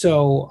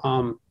 So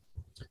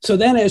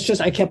then it's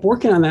just I kept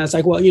working on that. It's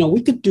like, well,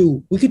 we could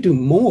do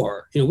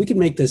more. We could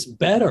make this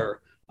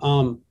better,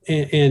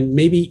 and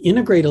maybe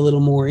integrate a little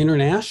more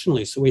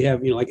internationally. So we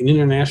have like an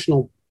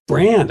international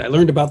brand. I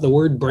learned about the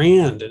word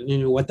brand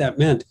and what that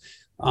meant.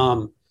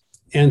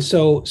 And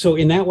so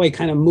in that way,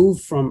 kind of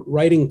moved from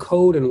writing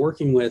code and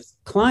working with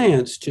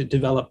clients to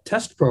develop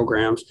test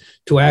programs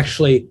to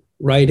actually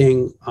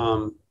writing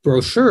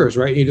brochures,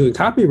 right? You're doing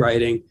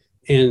copywriting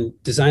and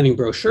designing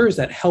brochures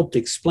that helped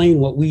explain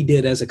what we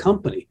did as a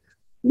company.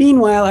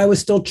 Meanwhile, I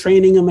was still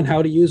training them on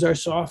how to use our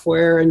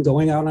software and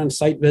going out on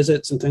site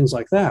visits and things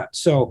like that.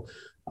 So,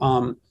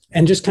 and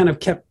just kind of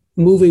kept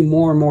moving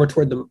more and more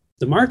toward the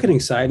marketing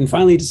side, and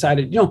finally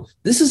decided,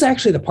 this is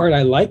actually the part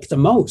I like the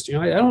most.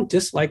 I don't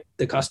dislike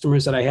the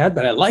customers that I had,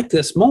 but I like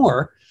this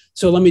more.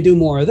 So let me do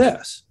more of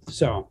this.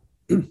 So,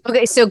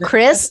 okay. So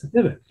Chris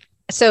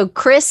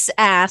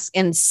asked,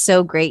 and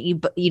so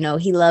great.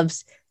 He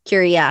loves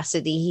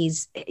curiosity.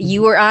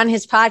 You were on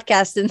his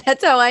podcast, and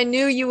that's how I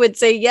knew you would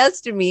say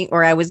yes to me,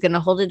 or I was going to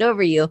hold it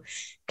over you.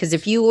 Because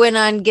if you went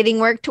on Getting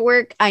Work to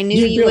Work, I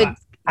knew you would.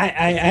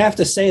 I have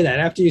to say that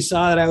after you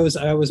saw that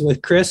I was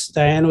with Chris,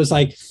 Diane was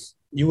like,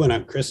 you went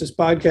on Chris's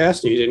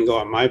podcast and you didn't go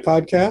on my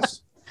podcast.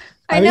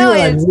 I know,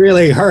 you were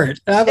really hurt.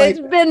 It's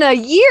been a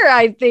year,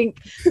 I think,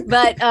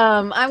 but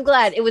I'm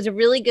glad. It was a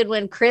really good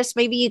one. Chris,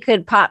 maybe you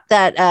could pop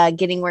that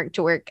Getting Work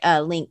to Work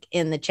link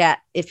in the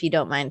chat if you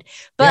don't mind.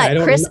 But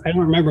yeah, Chris, I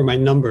don't remember my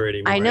number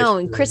anymore. I know,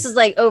 and Chris is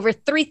like over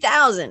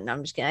 3,000.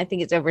 I'm just kidding. I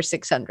think it's over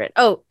 600.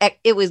 Oh,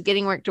 it was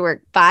Getting Work to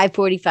Work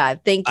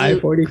 545. Thank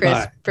you,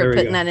 Chris, for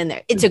putting that in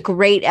there. It's a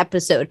great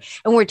episode,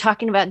 and we're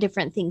talking about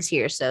different things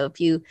here. So if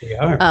you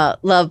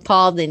love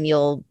Paul, then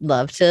you'll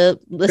love to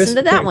listen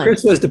to that one.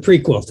 Chris was the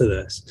prequel to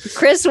this.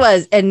 Chris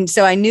was, and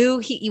so I knew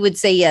he would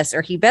say yes,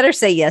 or he better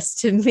say yes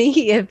to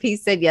me if he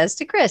said yes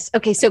to Chris.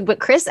 Okay, but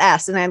Chris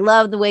asked, and I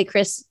love the way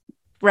Chris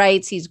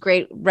writes. He's a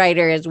great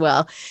writer as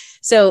well.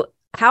 So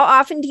how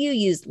often do you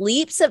use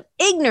leaps of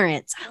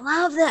ignorance? I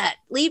love that.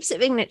 Leaps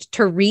of ignorance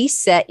to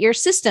reset your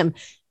system.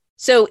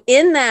 So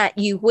in that,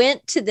 you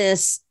went to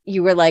this,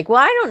 you were like,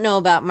 well, I don't know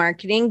about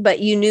marketing, but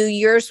you knew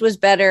yours was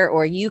better,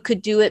 or you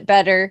could do it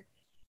better.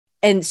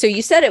 And so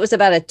you said it was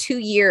about a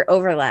 2-year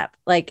overlap.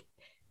 Like,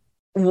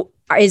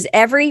 is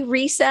every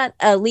reset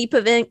a leap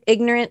of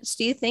ignorance,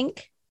 do you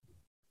think?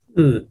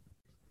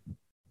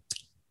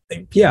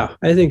 Yeah,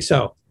 I think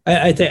so.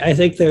 I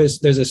think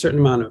there's a certain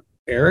amount of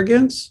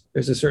arrogance,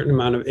 there's a certain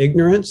amount of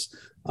ignorance,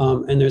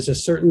 and there's a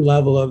certain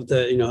level of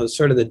the,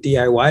 sort of the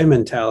DIY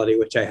mentality,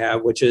 which I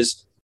have, which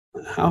is,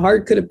 how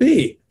hard could it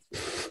be?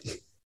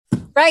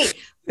 Right.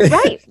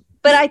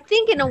 But I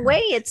think in a way,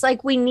 it's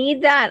like we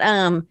need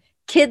that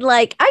kid,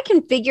 like, I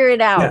can figure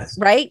it out, yes.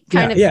 Right?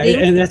 Kind of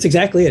thing. And that's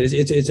exactly it.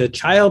 It's a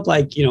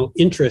childlike,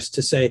 interest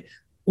to say,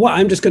 well,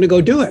 I'm just going to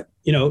go do it.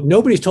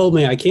 Nobody's told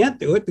me I can't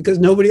do it because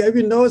nobody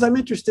even knows I'm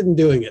interested in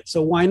doing it.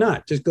 So why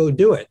not just go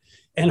do it?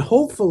 And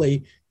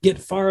hopefully get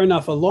far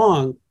enough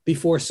along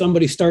before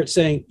somebody starts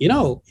saying,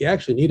 you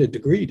actually need a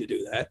degree to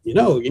do that. You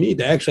need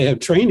to actually have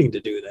training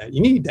to do that.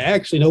 You need to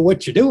actually know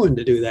what you're doing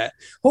to do that.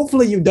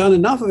 Hopefully you've done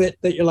enough of it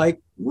that you're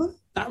like, well,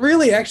 not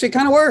really, actually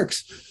kind of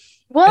works.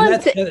 Well,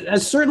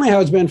 that's certainly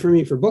how it's been for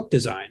me for book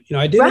design.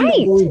 I did end up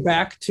going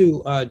back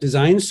to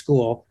design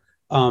school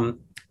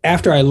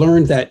after I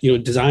learned that,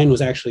 design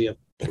was actually a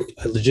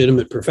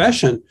legitimate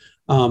profession.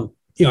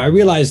 I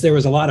realized there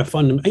was a lot of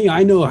fun.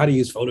 I know how to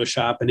use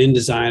Photoshop and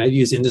InDesign. I'd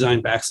used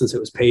InDesign back since it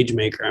was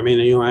PageMaker. I mean,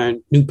 I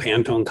knew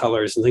Pantone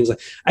colors and things like.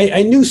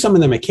 I knew some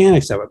of the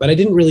mechanics of it, but I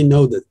didn't really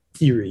know the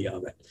theory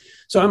of it.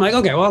 So I'm like,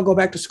 okay, well, I'll go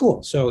back to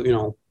school. So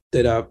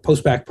did a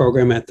post-bac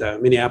program at the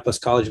Minneapolis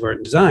College of Art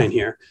and Design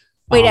here.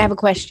 Wait, I have a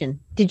question.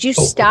 Did you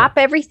stop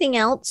everything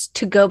else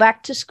to go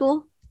back to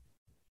school?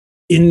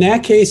 In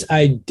that case,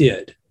 I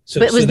did.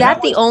 But was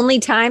that the only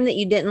time that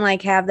you didn't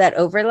like have that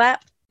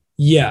overlap?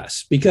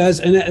 Yes, because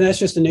and that's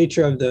just the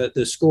nature of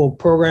the school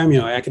program,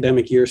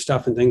 academic year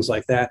stuff and things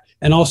like that.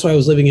 And also, I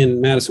was living in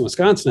Madison,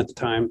 Wisconsin at the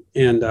time,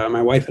 and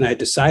my wife and I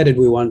decided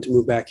we wanted to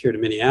move back here to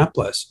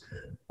Minneapolis.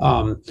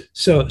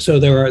 So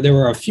there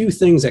were a few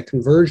things that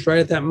converged right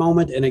at that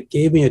moment, and it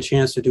gave me a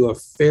chance to do a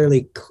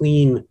fairly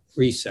clean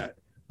reset.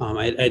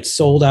 I'd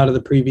sold out of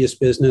the previous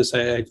business.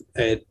 I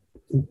had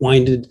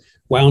wound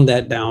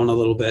that down a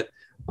little bit,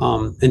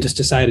 and just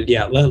decided,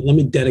 let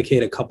me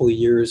dedicate a couple of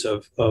years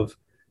of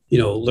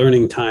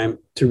learning time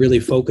to really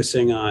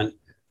focusing on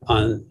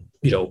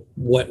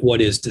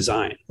what is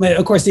design.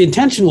 Of course, the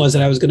intention was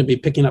that I was going to be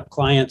picking up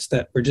clients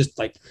that were just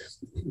like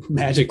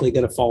magically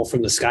going to fall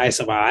from the sky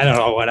somehow. I don't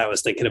know what I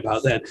was thinking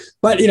about then,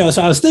 but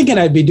so I was thinking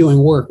I'd be doing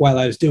work while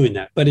I was doing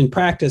that, but in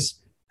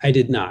practice, I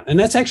did not. And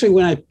that's actually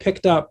when I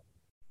picked up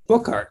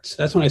book arts.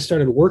 That's when I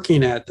started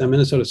working at the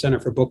Minnesota Center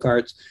for Book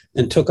Arts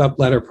and took up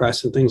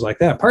letterpress and things like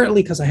that,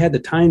 partly because I had the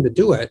time to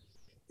do it.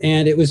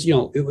 And it was,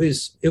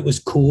 it was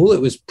cool.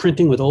 It was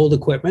printing with old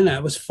equipment.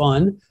 That was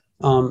fun.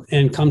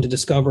 And come to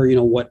discover,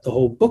 what the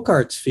whole book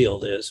arts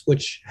field is,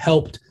 which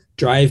helped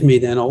drive me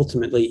then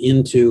ultimately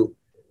into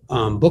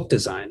book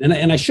design.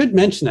 And I should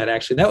mention that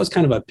actually, that was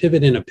kind of a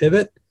pivot in a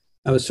pivot.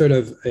 I was sort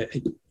of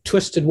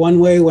twisted one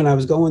way when I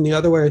was going the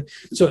other way.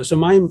 So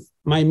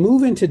my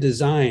move into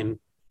design,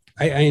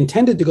 I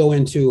intended to go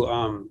into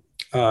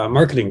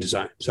marketing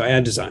design. So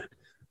ad design,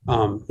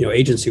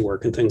 agency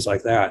work and things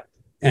like that.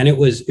 And it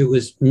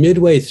was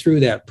midway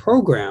through that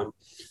program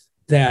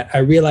that I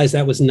realized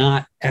that was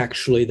not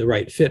actually the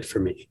right fit for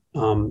me.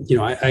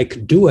 I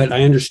could do it.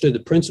 I understood the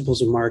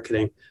principles of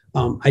marketing.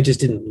 I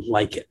just didn't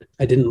like it.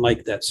 I didn't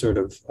like that sort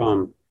of,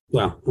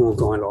 I won't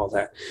go into all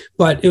that.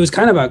 But it was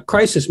kind of a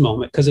crisis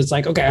moment because it's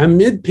like, okay, I'm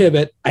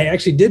mid-pivot. I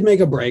actually did make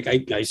a break.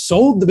 I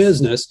sold the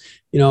business,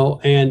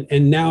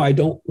 and now I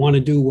don't want to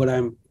do what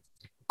I'm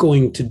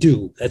going to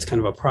do. That's kind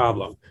of a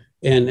problem.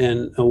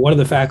 And one of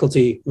the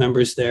faculty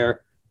members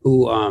there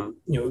who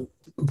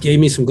gave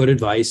me some good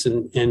advice,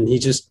 and he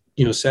just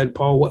said,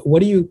 Paul,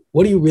 what do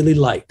you really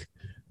like?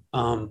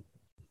 And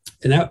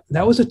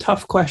that was a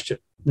tough question.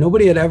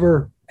 Nobody had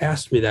ever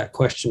asked me that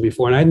question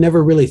before, and I'd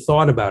never really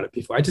thought about it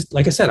before. I just,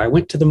 like I said, I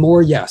went to the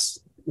more yes,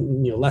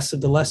 less of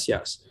the less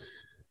yes.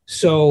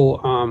 So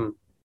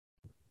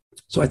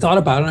I thought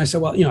about it, and I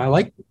said, well,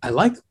 I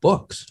like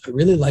books. I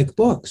really like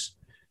books.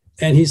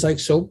 And he's like,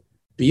 so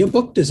be a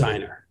book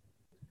designer.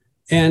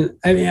 And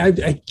I mean,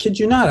 I kid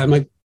you not. I'm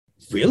like,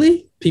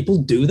 really? People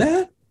do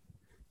that?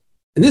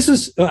 And this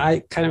was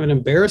kind of an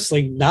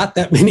embarrassing, not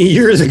that many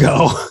years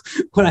ago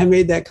when I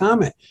made that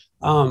comment.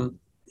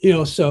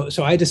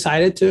 So I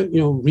decided to,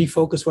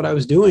 refocus what I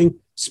was doing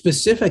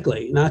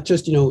specifically, not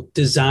just,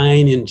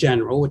 design in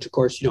general, which of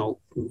course, you're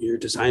a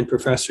design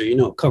professor,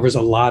 covers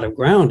a lot of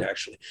ground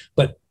actually,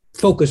 but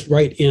focus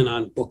right in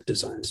on book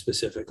design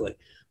specifically.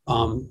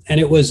 And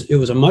it was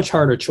a much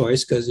harder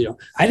choice because,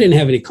 I didn't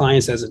have any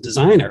clients as a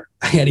designer.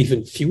 I had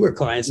even fewer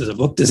clients as a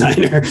book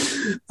designer.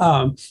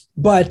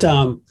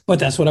 But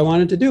that's what I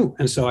wanted to do.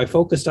 And so I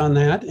focused on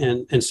that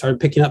and started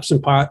picking up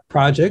some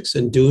projects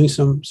and doing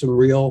some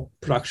real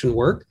production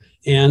work.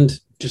 And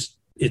just,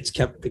 it's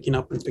kept picking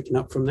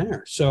up from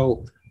there.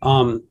 So,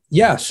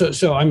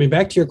 So, I mean,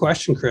 back to your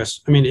question,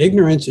 Chris, I mean,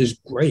 ignorance is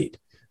great.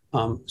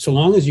 So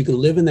long as you can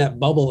live in that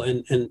bubble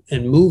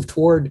and move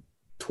toward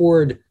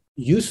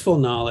useful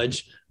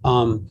knowledge,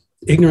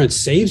 ignorance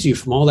saves you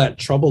from all that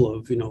trouble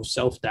of,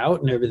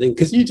 self-doubt and everything,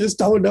 because you just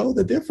don't know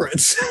the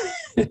difference.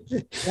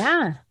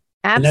 Yeah,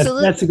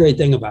 absolutely. That's the great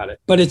thing about it.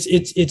 But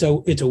it's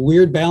a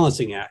weird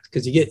balancing act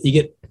because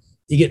you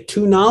get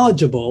too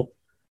knowledgeable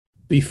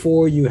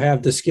before you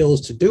have the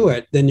skills to do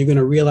it. Then you're going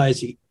to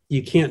realize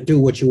you can't do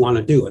what you want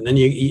to do, and then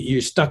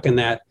you're stuck in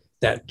that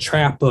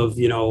trap of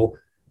your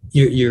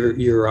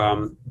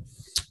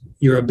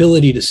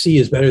ability to see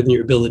is better than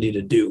your ability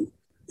to do.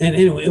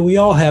 And we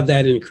all have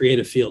that in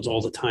creative fields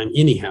all the time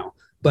anyhow,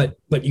 but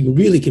you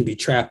really can be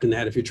trapped in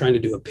that if you're trying to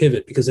do a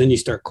pivot, because then you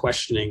start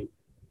questioning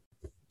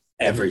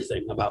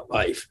everything about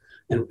life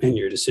and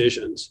your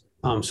decisions.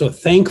 So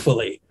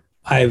thankfully,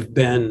 I've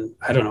been,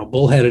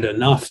 bullheaded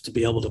enough to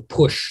be able to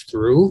push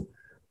through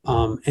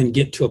and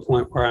get to a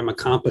point where I'm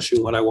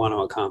accomplishing what I want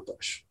to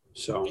accomplish.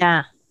 So,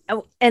 yeah.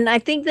 And I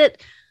think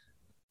that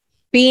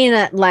being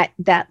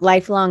that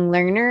lifelong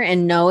learner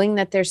and knowing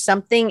that there's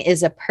something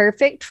is a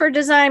perfect for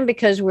design,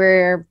 because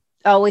we're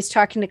always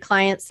talking to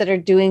clients that are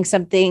doing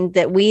something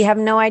that we have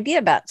no idea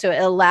about. So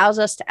it allows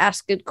us to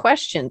ask good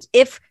questions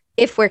if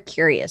we're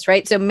curious,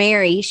 right? So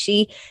Mary,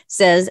 she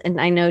says,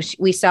 and I know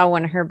we saw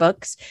one of her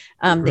books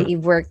that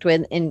you've worked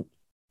with, and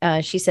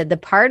she said, the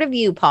part of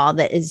you, Paul,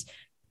 that is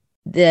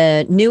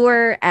the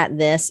newer at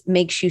this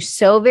makes you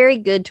so very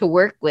good to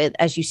work with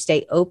as you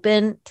stay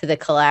open to the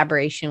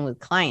collaboration with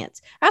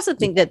clients. I also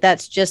think that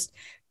that's just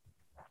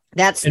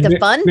That's And the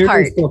fun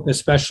Mary's part. book,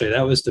 especially,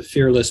 that was the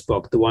Fearless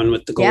book, the one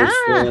with the gold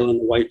Yeah. foil and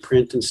the white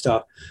print and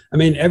stuff. I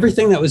mean,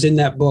 everything that was in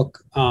that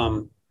book, I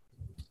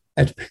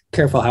have to be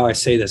careful how I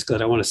say this because I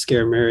don't want to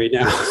scare Mary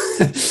now.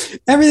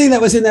 Everything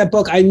that was in that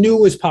book I knew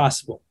was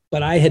possible,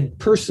 but I had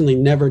personally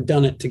never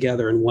done it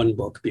together in one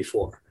book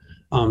before.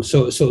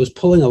 So it was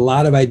pulling a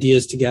lot of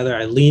ideas together.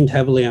 I leaned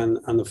heavily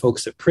on the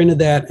folks that printed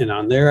that and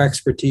on their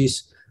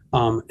expertise.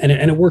 And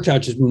it worked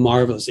out just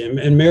marvelously.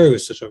 And Mary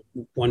was such a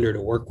wonder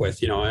to work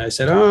with. And I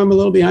said, "Oh, I'm a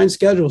little behind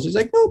schedule." She's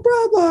like, "No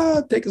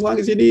problem. Take as long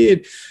as you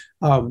need."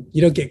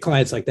 You don't get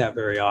clients like that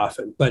very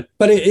often, but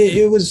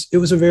it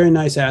was a very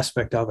nice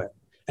aspect of it.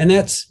 And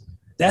that's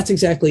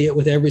exactly it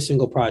with every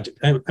single project.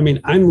 I mean,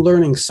 I'm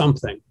learning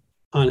something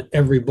on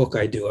every book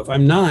I do. If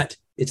I'm not,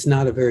 it's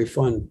not a very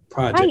fun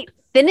project. Right.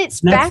 Then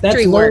it's That's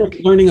factory work.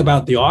 learning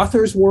about the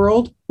author's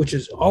world, which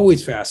is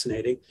always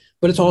fascinating,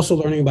 but it's also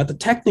learning about the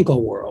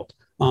technical world.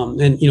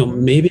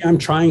 And maybe I'm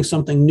trying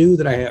something new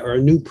or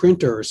a new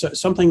printer or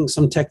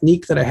some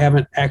technique that I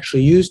haven't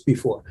actually used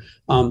before.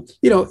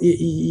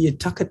 You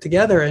tuck it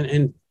together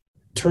and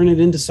turn it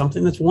into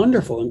something that's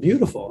wonderful and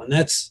beautiful. And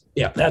that's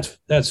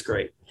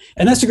great.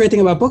 And that's the great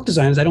thing about book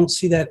design is I don't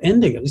see that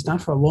ending, at least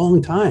not for a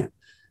long time.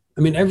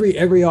 I mean,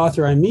 every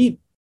author I meet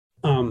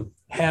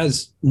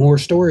has more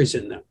stories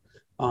in them.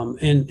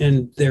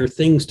 And there are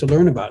things to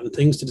learn about and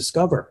things to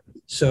discover.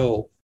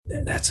 So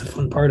that's a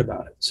fun part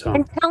about it. So,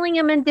 and telling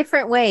them in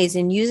different ways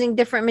and using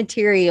different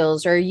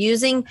materials or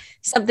using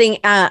something.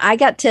 I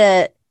got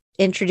to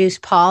introduce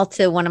Paul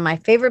to one of my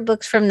favorite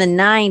books from the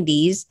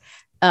 90s.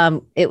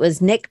 It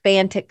was Nick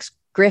Bantick's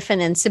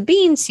Griffin and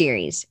Sabine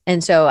series.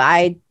 And so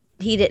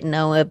he didn't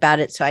know about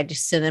it. So I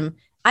just sent him.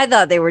 I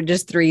thought they were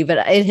just 3, but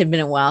it had been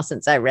a while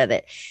since I read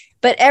it.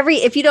 But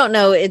if you don't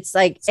know, it's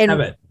like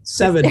seven.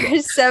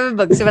 There's 7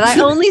 books, but I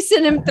only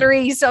sent him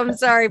 3. So I'm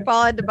sorry,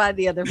 Paul had to buy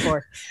the other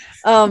 4.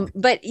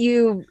 But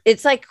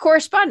it's like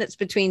correspondence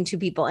between 2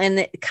 people, and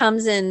it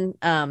comes in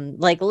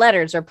like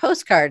letters or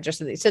postcards or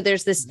something. So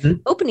there's this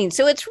opening.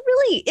 So it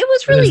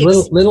was really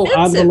little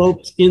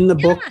envelopes in the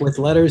book with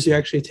letters you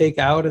actually take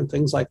out and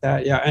things like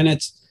that. Yeah, and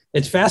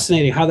it's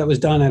fascinating how that was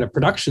done at a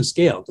production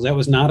scale, because that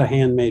was not a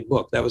handmade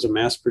book. That was a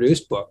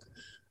mass-produced book.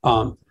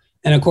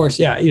 And of course,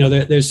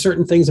 there's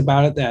certain things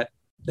about it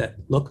that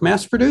look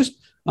mass-produced.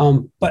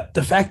 But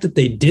the fact that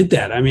they did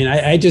that, I mean,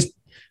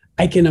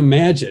 I can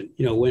imagine,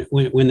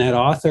 when that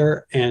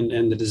author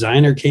and the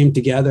designer came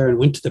together and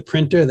went to the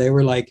printer, they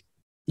were like,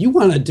 "You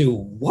want to do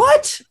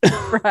what?"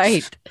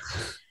 Right.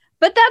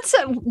 But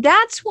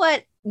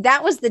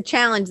that was the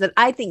challenge that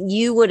I think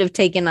you would have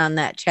taken on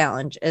that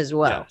challenge as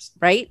well. Yes.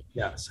 Right.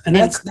 Yes. And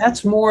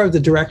that's more of the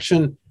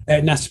direction,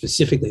 not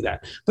specifically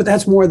that, but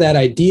that's more that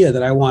idea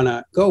that I want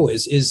to go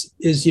is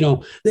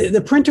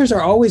the printers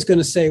are always going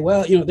to say,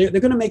 well, they're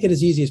going to make it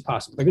as easy as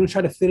possible. They're going to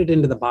try to fit it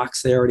into the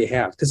box they already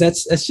have, because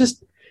that's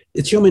just,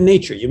 it's human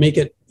nature. You make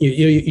it,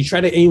 you try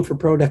to aim for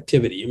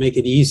productivity, you make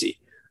it easy.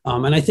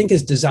 And I think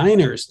as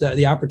designers,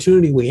 the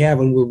opportunity we have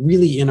when we're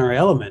really in our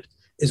element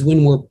is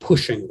when we're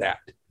pushing that.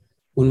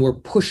 When we're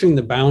pushing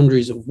the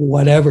boundaries of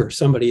whatever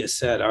somebody has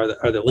said are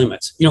the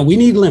limits. We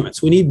need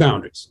limits. We need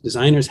boundaries.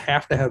 Designers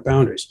have to have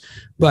boundaries,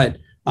 but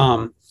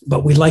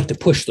we like to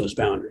push those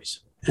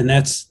boundaries, and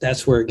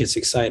that's where it gets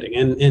exciting.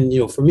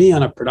 And for me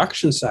on a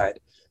production side,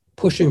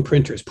 pushing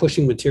printers,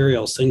 pushing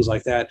materials, things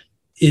like that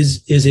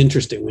is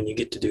interesting when you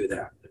get to do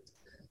that.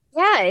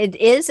 Yeah, it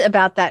is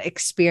about that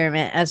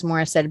experiment, as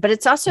Maura said, but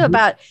it's also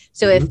about,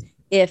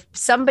 if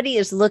somebody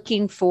is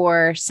looking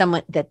for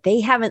someone that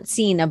they haven't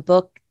seen a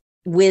book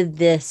with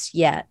this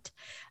yet,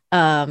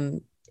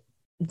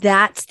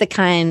 that's the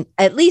kind,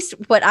 at least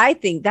what I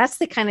think, that's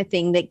the kind of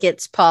thing that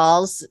gets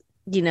Paul's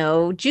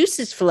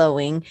juices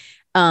flowing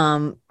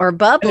or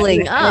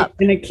bubbling up.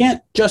 And it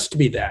can't just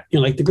be that,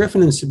 like the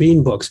Griffin and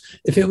Sabine books,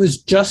 if it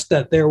was just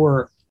that there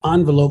were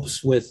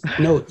envelopes with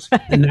notes,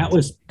 and that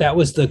was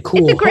the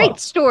cool, it's a great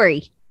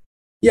story.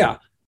 Yeah,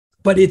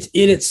 but it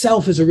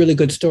itself is a really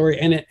good story,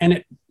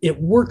 and it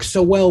works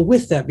so well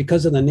with that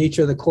because of the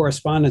nature of the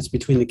correspondence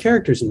between the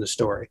characters in the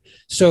story.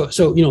 So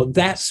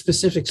that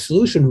specific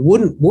solution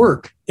wouldn't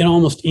work in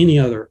almost any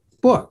other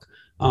book.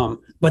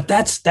 But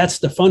that's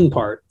the fun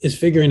part, is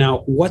figuring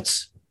out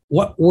what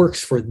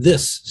works for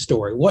this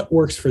story, what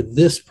works for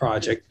this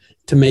project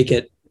to make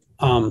it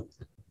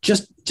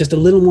just a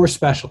little more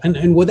special.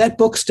 And would that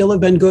book still have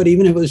been good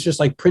even if it was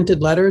just like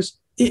printed letters?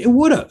 It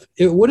would have.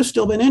 It would have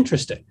still been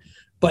interesting.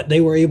 But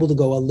they were able to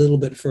go a little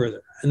bit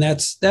further, and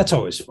that's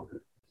always fun.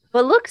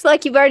 Well, it looks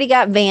like you've already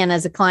got Van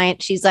as a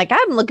client. She's like,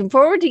 I'm looking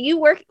forward to you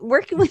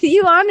working with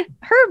you on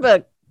her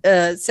book.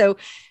 So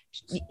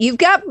you've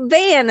got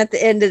Van at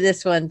the end of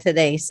this one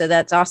today. So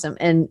that's awesome.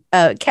 And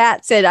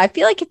Kat said, I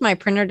feel like if my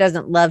printer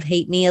doesn't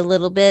hate me a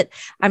little bit,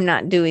 I'm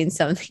not doing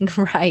something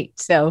right.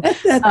 So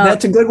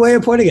that's a good way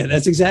of putting it.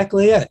 That's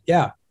exactly it.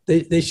 Yeah.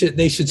 They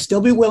should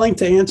still be willing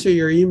to answer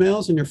your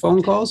emails and your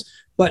phone calls,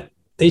 but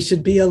they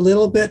should be a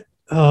little bit,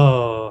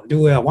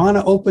 do I want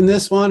to open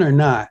this one or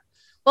not?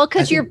 Well,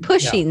 because you're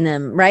pushing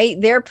them, right?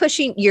 They're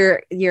pushing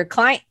your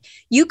client.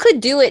 You could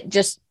do it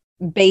just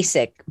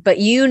basic, but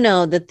you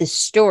know that the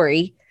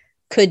story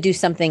could do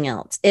something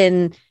else.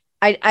 And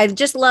I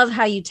just love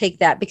how you take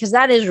that, because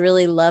that is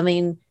really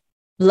loving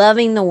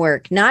the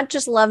work, not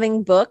just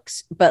loving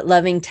books, but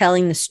loving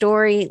telling the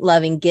story,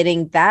 loving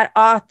getting that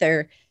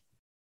author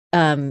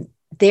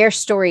their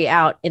story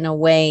out in a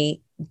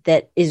way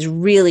that is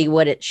really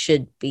what it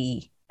should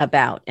be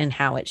about and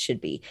how it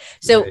should be.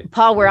 So, right.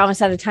 Paul, we're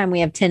almost out of time. We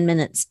have 10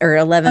 minutes or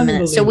 11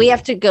 minutes. So we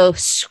have to go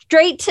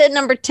straight to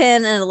number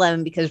 10 and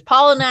 11, because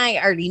Paul and I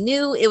already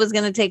knew it was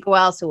going to take a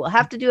while. So we'll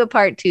have to do a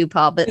part 2,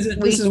 Paul. But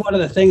this is one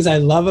of the things I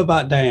love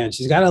about Diane.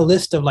 She's got a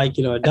list of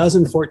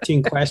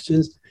 14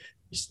 questions.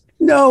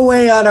 No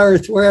way on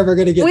earth we're ever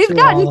going to get. We've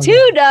gotten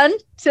 2 done,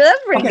 so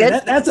that's pretty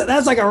good.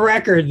 That's like a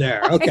record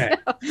there. Okay,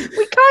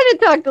 we kind of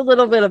talked a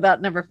little bit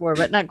about number 4,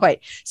 but not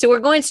quite. So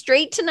we're going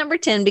straight to number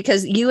 10,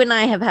 because you and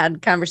I have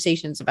had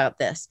conversations about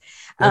this.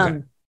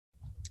 Okay.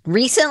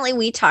 Recently,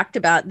 we talked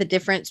about the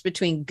difference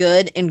between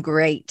good and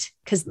great,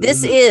 because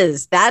this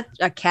is that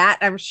a cat.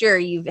 I'm sure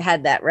you've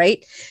had that,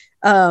 right?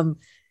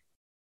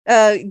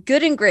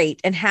 Good and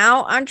great, and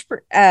how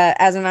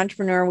as an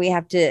entrepreneur we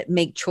have to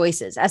make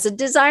choices. As a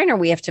designer,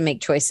 we have to make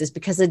choices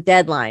because of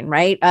deadline,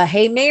 right?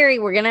 Hey Mary,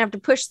 we're gonna have to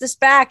push this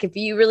back if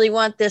you really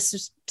want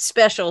this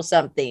special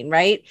something,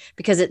 right?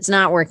 Because it's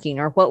not working,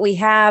 or what we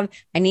have,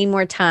 I need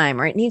more time,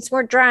 or it needs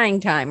more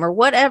drying time, or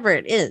whatever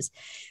it is.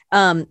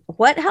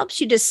 What helps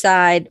you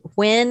decide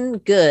when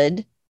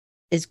good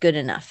is good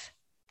enough?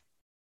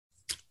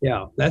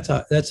 Yeah, that's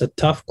a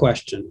tough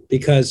question,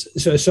 because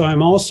so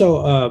I'm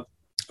also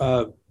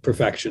a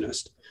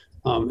perfectionist.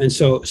 And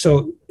so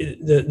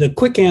the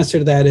quick answer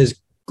to that is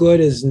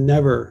good is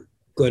never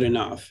good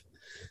enough.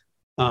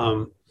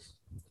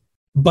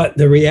 But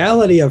the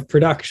reality of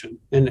production,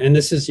 and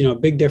this is, a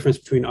big difference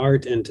between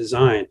art and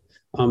design.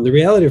 The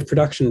reality of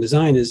production and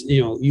design is,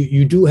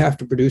 you do have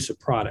to produce a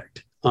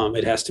product.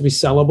 It has to be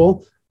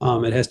sellable.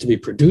 It has to be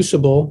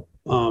producible.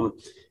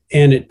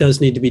 And it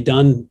does need to be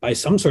done by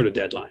some sort of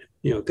deadline,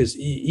 because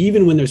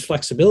even when there's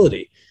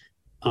flexibility,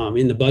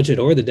 in the budget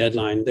or the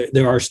deadline,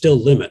 there are still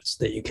limits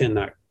that you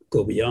cannot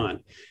go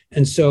beyond.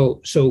 And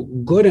so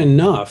good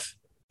enough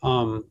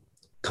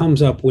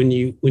comes up when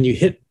you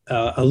hit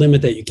a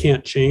limit that you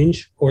can't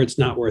change, or it's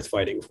not worth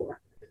fighting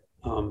for.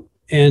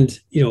 And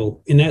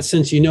in that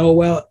sense,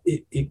 well,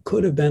 it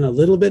could have been a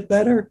little bit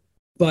better,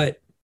 but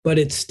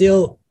it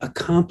still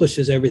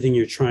accomplishes everything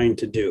you're trying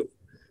to do.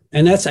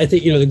 And that's, I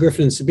think, the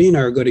Griffin and Sabine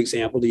are a good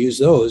example to use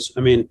those.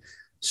 I mean,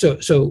 so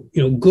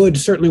good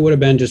certainly would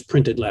have been just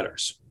printed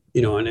letters,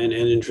 and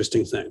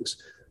interesting things.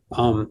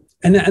 And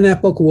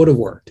that book would have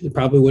worked. It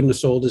probably wouldn't have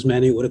sold as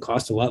many. It would have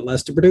cost a lot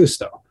less to produce,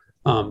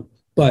 though.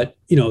 But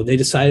they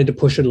decided to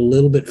push it a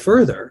little bit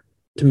further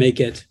to make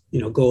it,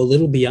 go a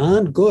little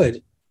beyond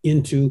good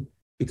into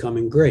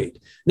becoming great.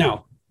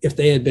 Now, if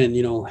they had been,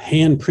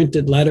 hand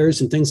printed letters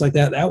and things like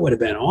that, that would have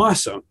been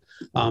awesome.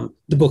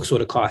 The books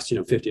would have cost,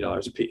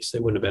 $50 a piece. They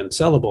wouldn't have been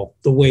sellable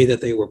the way that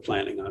they were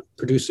planning on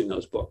producing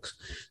those books.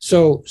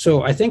 So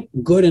I think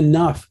good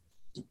enough.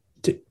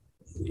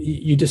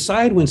 You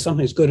decide when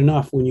something's good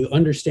enough when you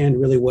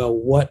understand really well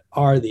what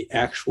are the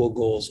actual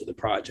goals of the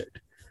project,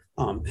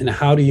 and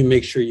how do you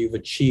make sure you've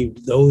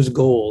achieved those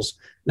goals,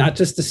 not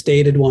just the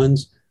stated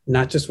ones,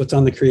 not just what's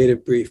on the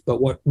creative brief,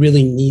 but what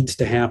really needs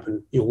to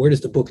happen. Where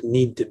does the book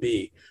need to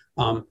be,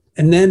 and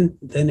then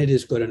it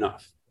is good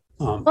enough.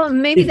 Well,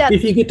 maybe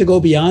if you get to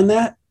go beyond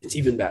that, it's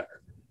even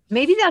better.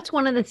 Maybe that's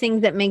one of the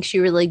things that makes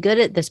you really good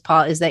at this,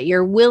 Paul, is that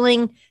you're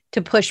willing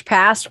to push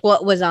past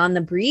what was on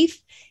the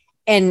brief.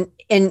 And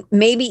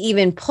maybe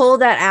even pull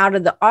that out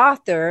of the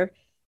author,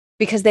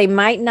 because they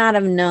might not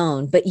have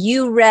known, but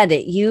you read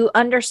it. You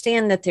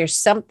understand that there's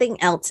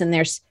something else, and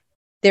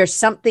there's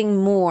something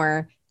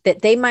more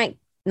that they might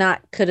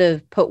not could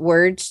have put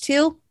words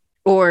to,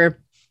 or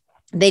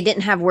they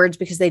didn't have words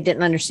because they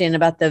didn't understand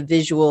about the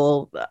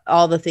visual,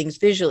 all the things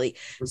visually.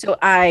 So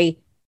I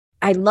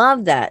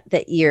love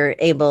that you're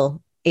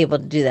able to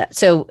do that.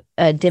 So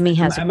Demi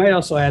has. I might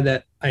also add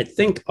that I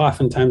think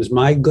oftentimes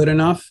my good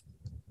enough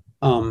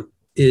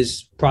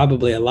is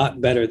probably a lot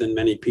better than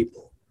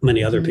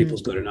many other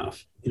people's good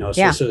enough.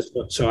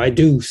 So I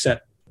do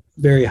set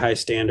very high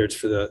standards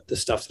for the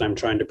stuff that I'm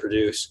trying to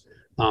produce.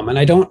 And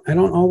I don't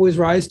always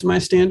rise to my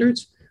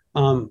standards,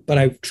 but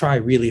I try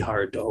really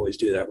hard to always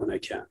do that when I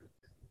can.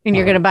 And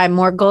you're going to buy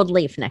more gold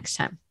leaf next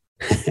time.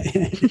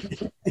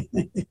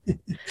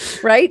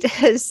 Right?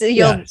 So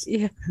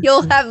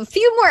you'll have a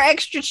few more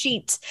extra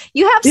sheets.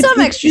 You have some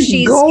extra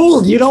sheets.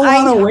 Gold. You don't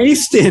want to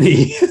waste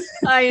any.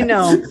 I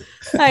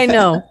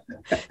know.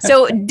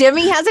 So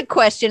Demi has a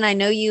question. I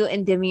know you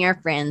and Demi are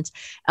friends.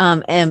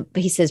 And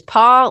he says,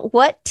 Paul,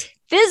 what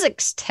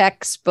physics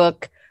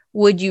textbook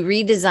would you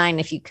redesign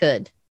if you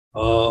could?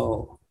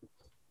 Oh,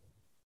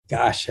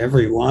 gosh,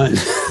 everyone.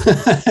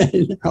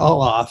 They're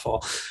all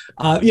awful.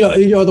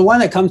 The one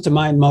that comes to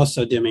mind most,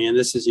 so Demi, and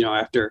this is,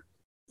 after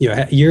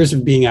years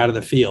of being out of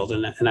the field,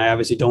 and I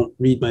obviously don't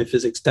read my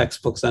physics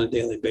textbooks on a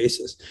daily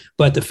basis,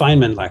 but the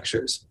Feynman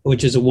lectures,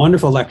 which is a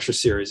wonderful lecture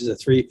series, is a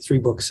three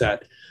book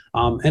set.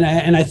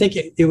 And I think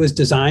it was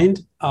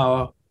designed,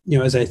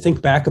 as I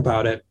think back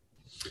about it,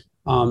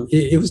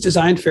 it was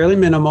designed fairly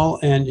minimal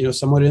and,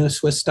 somewhat in a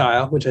Swiss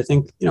style, which I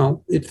think,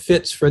 it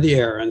fits for the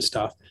era and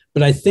stuff.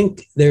 But I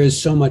think there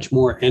is so much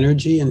more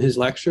energy in his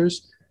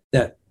lectures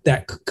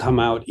that could come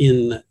out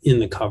in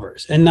the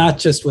covers, and not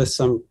just with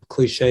some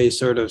cliche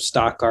sort of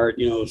stock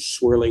art,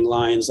 swirling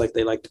lines like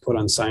they like to put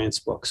on science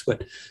books,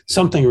 but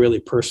something really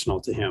personal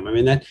to him. I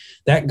mean,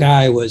 that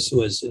guy was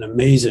an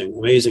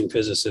amazing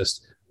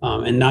physicist,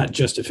 and not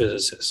just a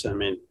physicist. I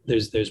mean,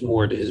 there's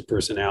more to his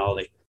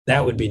personality.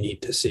 That would be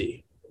neat to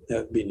see.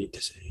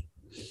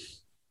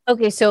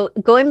 Okay, so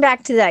going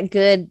back to that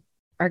good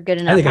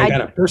enough. I think I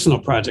got a personal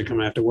project I'm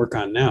gonna have to work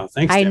on now.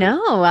 Thanks. I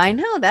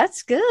know.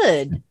 That's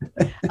good.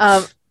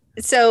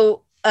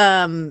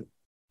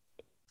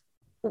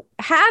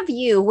 Have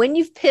you, when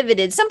you've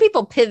pivoted, some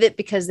people pivot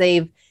because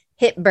they've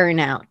hit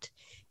burnout.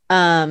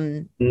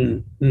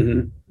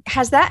 Mm-hmm.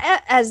 Has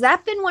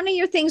that been one of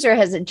your things, or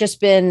has it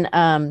just been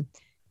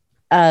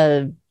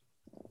a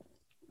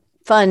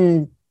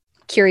fun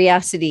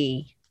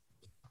curiosity?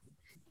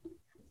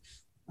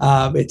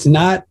 It's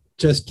not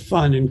just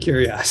fun and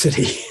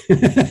curiosity.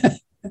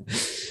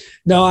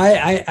 No,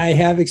 I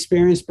have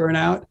experienced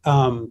burnout.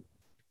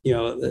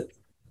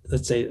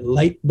 Let's say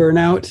light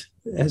burnout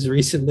as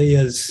recently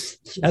as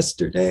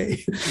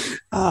yesterday.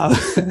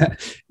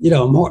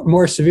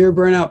 More severe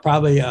burnout,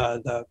 probably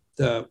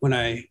the when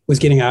I was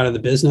getting out of the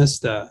business,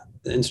 the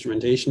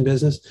instrumentation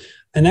business.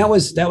 And that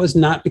was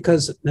not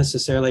because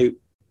necessarily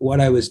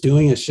what I was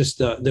doing. It's just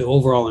the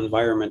overall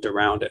environment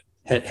around it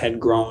had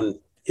grown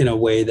in a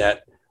way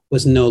that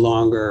was no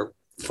longer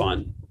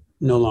fun,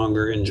 no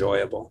longer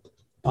enjoyable.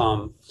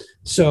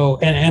 So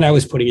I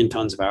was putting in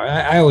tons of hours.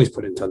 I always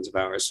put in tons of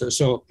hours.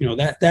 So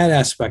that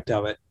aspect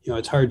of it,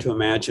 it's hard to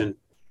imagine.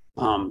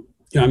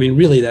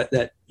 Really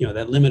that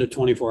limit of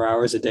 24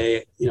 hours a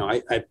day,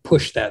 I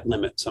push that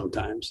limit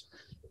sometimes,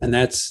 and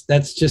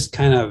that's just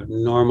kind of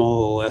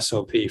normal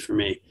SOP for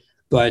me.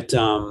 But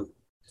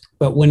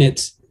when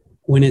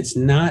it's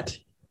not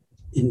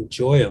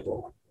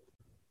enjoyable,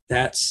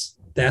 that's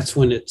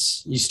when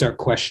you start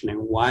questioning,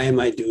 why am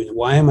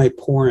I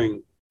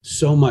pouring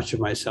so much of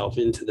myself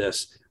into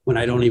this when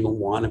I don't even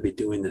want to be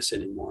doing this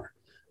anymore?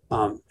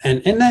 And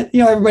that,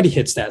 everybody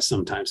hits that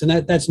sometimes, and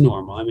that's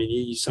normal. I mean,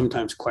 you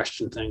sometimes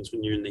question things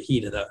when you're in the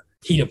heat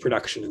of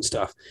production and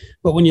stuff.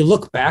 But when you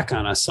look back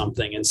on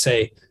something and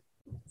say,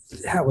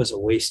 that was a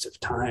waste of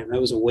time,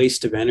 that was a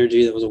waste of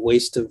energy, that was a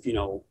waste of,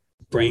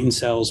 brain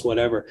cells,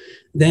 whatever,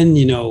 then,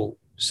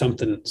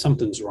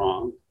 something's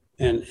wrong.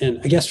 And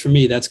I guess for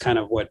me, that's kind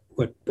of what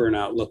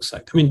burnout looks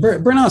like. I mean,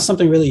 burnout is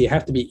something really you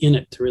have to be in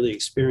it to really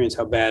experience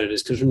how bad it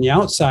is. Because from the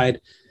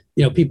outside,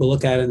 people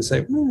look at it and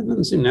say, well, it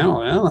doesn't seem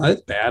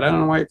that's bad. I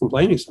don't know why you're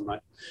complaining so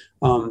much.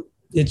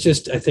 It's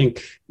just, I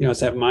think, it's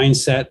that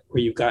mindset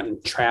where you've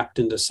gotten trapped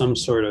into some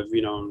sort of,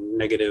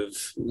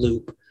 negative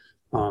loop.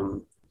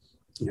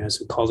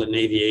 As we call it in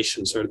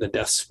aviation, sort of the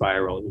death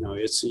spiral.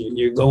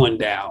 You're going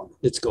down.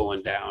 It's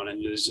going down,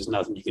 and there's just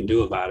nothing you can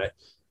do about it.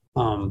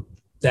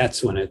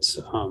 That's when it's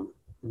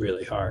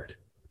really hard.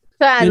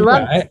 So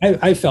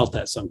I felt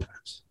that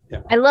sometimes.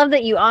 Yeah. I love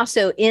that you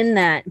also, in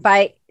that,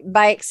 by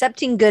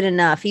accepting good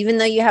enough, even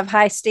though you have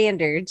high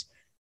standards,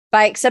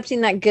 by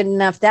accepting that good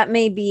enough, that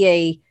may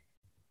be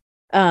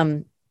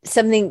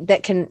something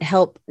that can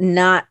help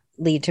not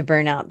lead to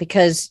burnout.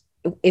 Because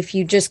if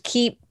you just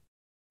keep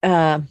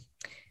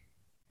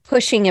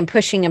pushing and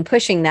pushing and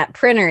pushing, that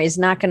printer is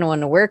not going to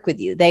want to work with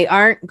you. They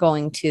aren't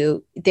going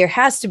to. There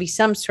has to be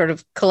some sort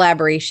of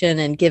collaboration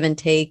and give and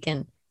take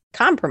and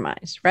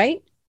compromise,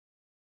 right?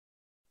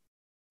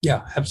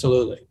 Yeah,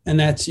 absolutely. And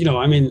that's,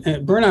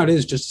 burnout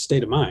is just a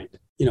state of mind.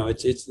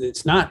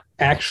 It's not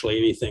actually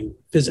anything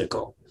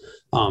physical.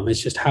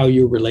 It's just how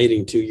you're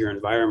relating to your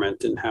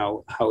environment and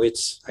how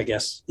it's, I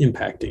guess,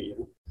 impacting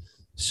you.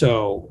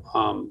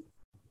 So,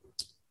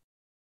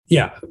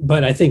 yeah,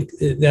 but I think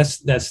that's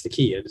the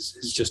key.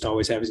 It's just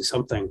always having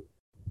something,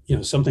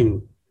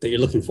 something that you're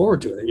looking forward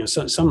to.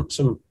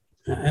 Some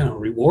I don't know,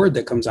 reward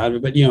that comes out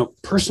of it,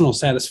 but personal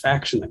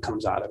satisfaction that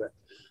comes out of it.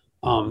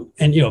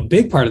 And a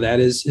big part of that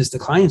is the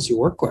clients you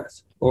work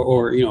with,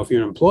 or if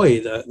you're an employee,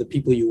 the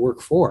people you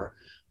work for.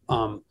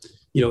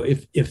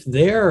 If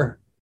they're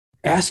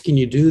asking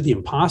you to do the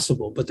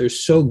impossible, but they're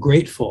so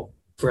grateful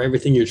for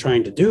everything you're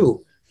trying to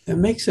do, it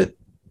makes it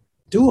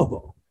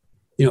doable.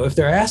 If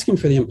they're asking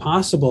for the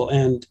impossible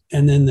and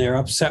then they're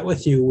upset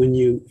with you when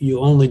you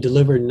only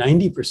deliver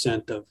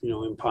 90% of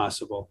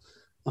impossible,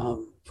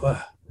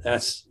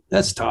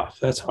 that's tough.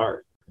 That's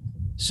hard.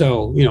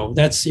 So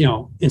that's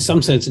in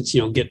some sense it's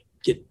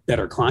get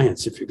better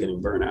clients if you're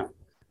getting burnout.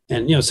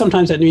 And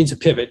sometimes that means a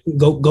pivot,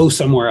 go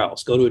somewhere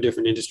else, go to a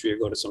different industry or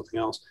go to something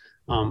else.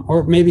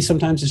 Or maybe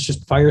sometimes it's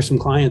just fire some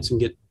clients and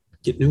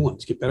get new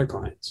ones, get better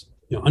clients.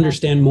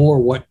 Understand more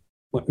what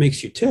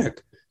makes you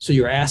tick. So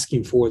you're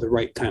asking for the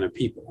right kind of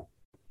people.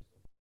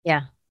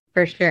 Yeah,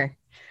 for sure.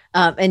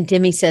 And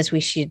Demi says we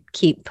should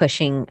keep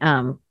pushing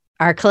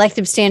our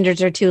collective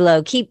standards are too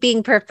low. Keep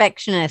being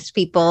perfectionists,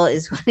 people,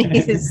 is what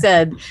he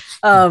said.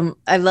 I love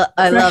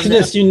that.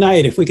 Perfectionists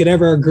unite if we could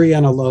ever agree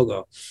on a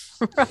logo.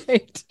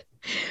 Right.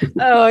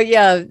 Oh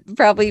yeah,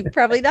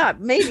 probably not.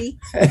 Maybe.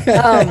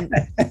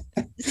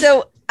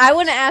 So I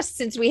want to ask,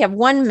 since we have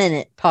 1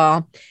 minute,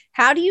 Paul,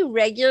 how do you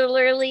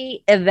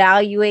regularly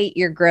evaluate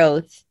your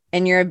growth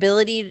and your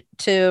ability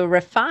to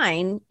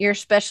refine your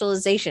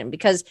specialization?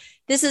 Because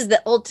this is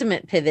the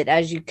ultimate pivot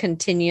as you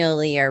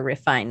continually are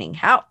refining.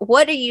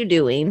 What are you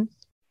doing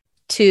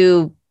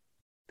to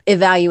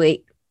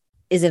evaluate?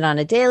 Is it on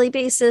a daily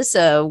basis,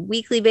 a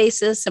weekly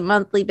basis, a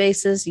monthly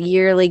basis,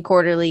 yearly,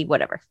 quarterly,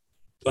 whatever?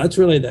 That's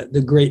really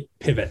the great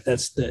pivot.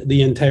 That's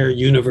the entire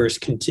universe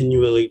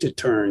continually to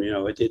turn.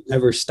 It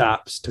never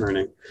stops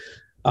turning.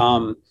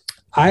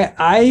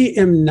 I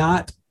am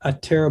not a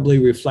terribly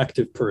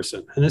reflective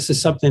person, and this is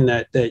something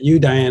that you,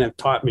 Diane, have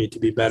taught me to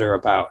be better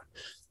about.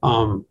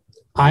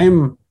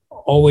 I'm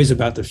always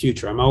about the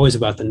future. I'm always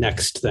about the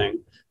next thing,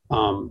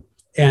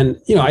 and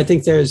I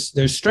think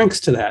there's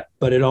strengths to that,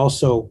 but it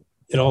also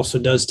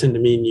does tend to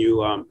mean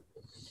you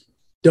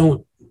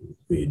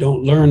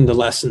don't learn the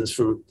lessons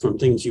from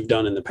things you've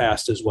done in the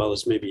past as well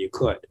as maybe you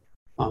could.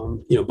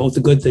 Both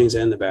the good things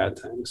and the bad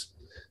things.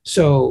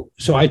 So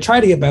I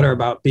try to get better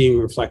about being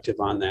reflective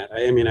on that.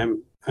 I mean,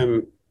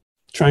 I'm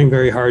trying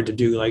very hard to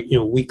do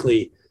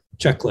weekly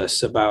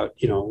checklists about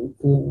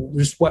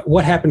just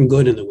what happened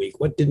good in the week,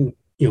 what didn't,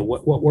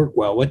 what worked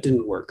well, what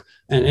didn't work,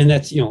 and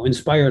that's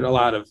inspired a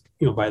lot of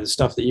by the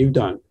stuff that you've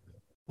done,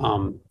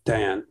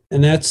 Diane,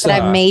 and that's what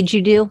I've made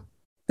you do.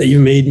 That you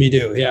made me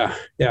do. Yeah.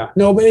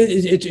 No, but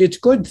it's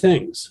good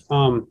things,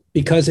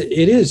 because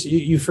it is,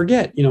 you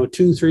forget,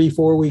 2, 3,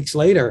 4 weeks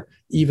later,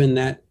 even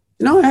that,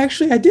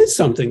 actually I did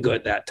something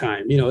good that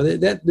time.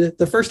 That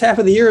the first half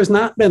of the year has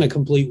not been a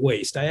complete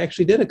waste. I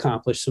actually did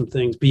accomplish some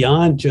things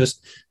beyond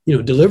just,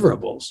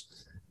 deliverables.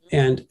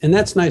 And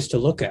that's nice to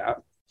look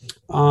at.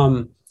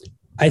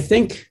 I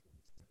think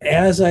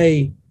as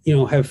I,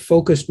 have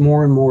focused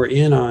more and more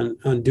in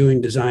on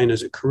doing design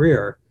as a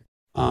career,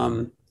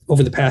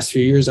 over the past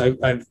few years,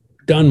 I've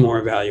done more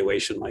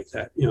evaluation like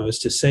that, is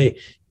to say,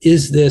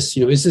 is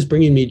this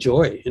bringing me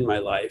joy in my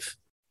life?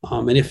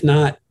 And if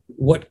not,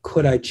 what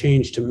could I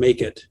change to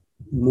make it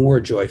more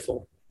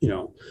joyful?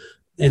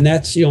 And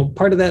that's,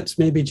 part of that's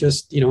maybe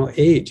just,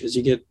 age. As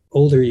you get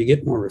older, you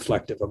get more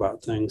reflective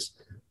about things.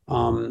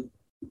 I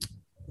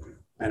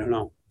don't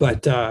know,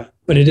 but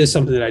it is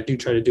something that I do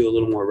try to do a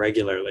little more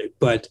regularly,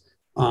 but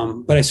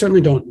I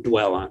certainly don't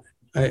dwell on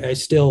it. I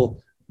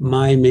still,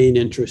 my main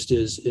interest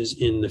is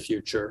in the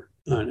future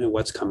and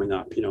what's coming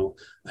up.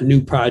 A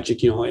new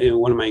project.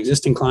 One of my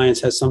existing clients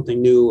has something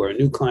new, or a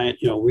new client,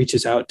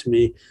 reaches out to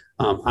me.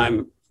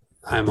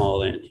 I'm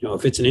all in.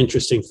 If it's an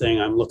interesting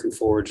thing, I'm looking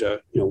forward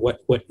to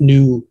what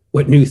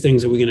new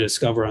things are we going to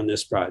discover on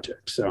this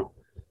project. So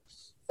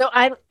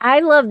I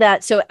love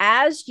that. So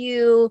as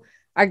you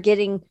are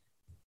getting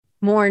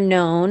more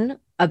known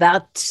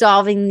about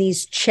solving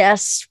these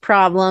chess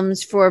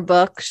problems for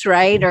books,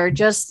 right? Or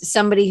just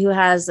somebody who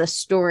has a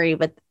story,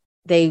 but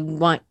they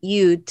want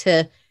you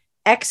to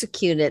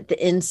execute it,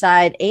 the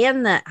inside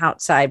and the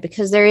outside,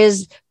 because there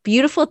is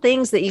beautiful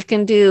things that you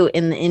can do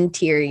in the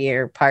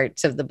interior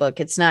parts of the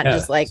book. It's not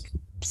just like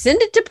send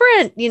it to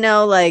print,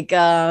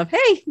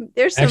 hey,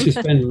 there's some. I actually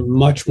spend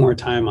much more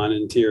time on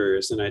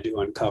interiors than I do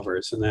on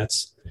covers. And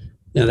that's,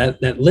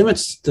 that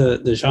limits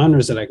the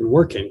genres that I can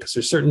work in, because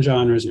there's certain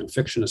genres,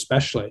 fiction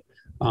especially,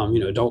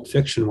 adult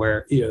fiction,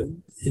 where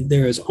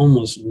there is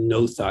almost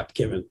no thought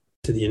given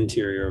to the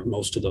interior of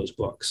most of those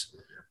books.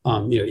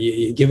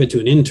 You give it to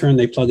an intern,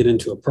 they plug it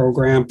into a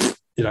program,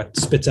 it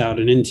spits out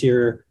an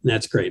interior, and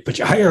that's great. But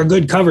you hire a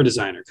good cover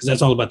designer, because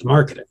that's all about the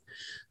marketing.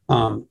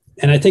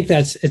 And I think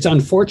it's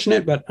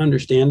unfortunate but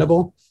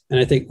understandable. And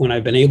I think when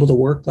I've been able to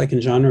work like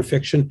in genre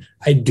fiction,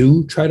 I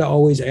do try to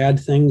always add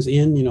things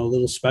in,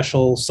 little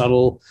special,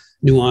 subtle,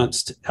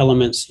 nuanced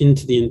elements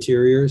into the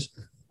interiors.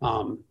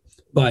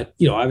 But,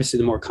 obviously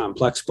the more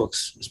complex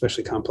books,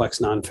 especially complex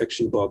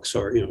nonfiction books,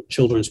 or,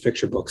 children's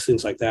picture books,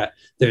 things like that,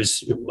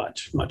 there's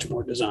much, much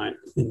more design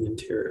in the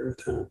interior.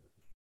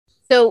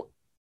 So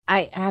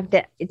I have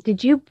to,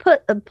 did you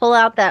pull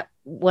out that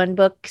one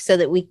book so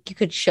that you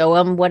could show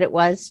them what it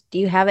was? Do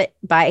you have it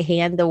by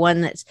hand? The one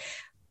that's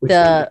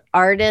the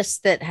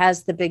artist that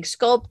has the big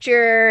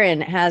sculpture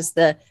and it has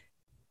the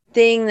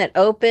thing that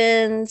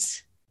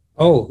opens?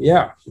 Oh,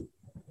 yeah.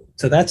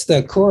 So that's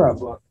the Cora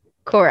book.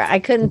 Cora. I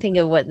couldn't think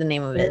of what the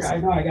name of it is. I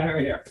know, I got it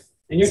right here.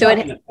 And you're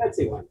talking the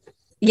fancy one.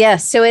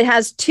 Yes. So it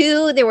has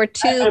there were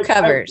two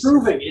covers. I'm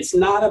proving it's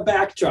not a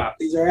backdrop.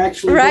 These are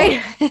actually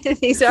right.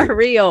 These are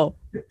real.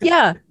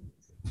 Yeah.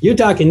 You're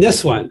talking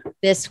this one.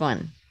 This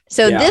one.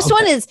 So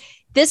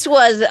this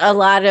was a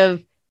lot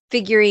of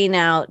figuring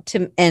out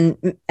and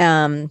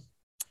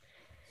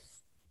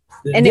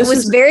it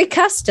was very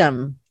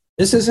custom.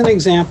 This is an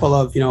example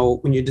of,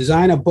 when you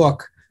design a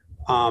book,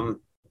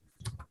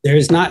 there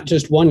is not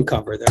just one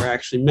cover. There are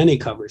actually many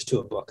covers to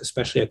a book,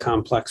 especially a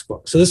complex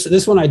book. So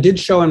this one I did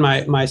show in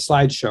my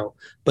slideshow,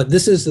 but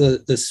this is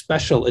the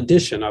special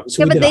edition of it.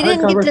 So yeah, but they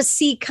didn't get to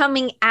see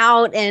coming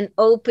out and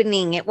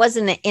opening. It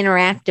wasn't an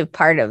interactive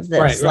part of the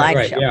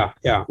slideshow. Right.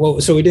 Yeah. Well,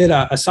 so we did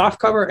a soft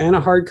cover and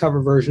a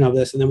hardcover version of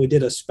this, and then we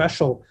did a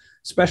special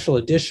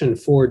edition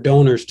for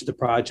donors to the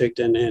project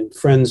and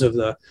friends of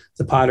the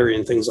pottery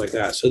and things like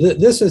that. So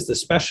this is the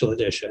special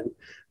edition.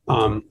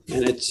 And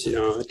it's,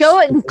 show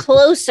it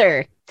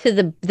closer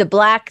to the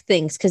black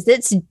things because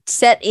it's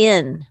set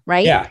in,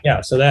 right?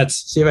 Yeah. So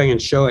see if I can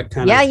show it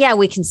kind of. Yeah,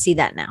 we can see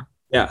that now.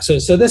 Yeah.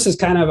 So this is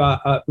kind of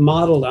a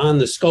modeled on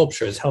the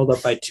sculpture. It's held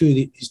up by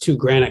these two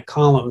granite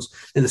columns,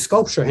 and the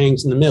sculpture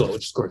hangs in the middle,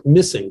 which is of course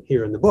missing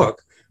here in the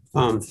book.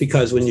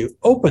 Because when you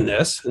open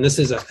this, and this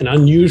is an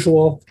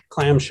unusual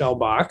clamshell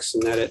box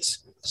in that it's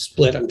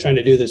split. I'm trying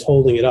to do this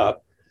holding it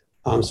up.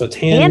 So it's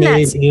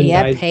handmade,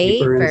 hand-dyed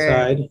paper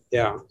inside.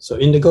 Yeah, so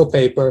indigo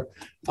paper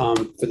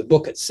for the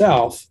book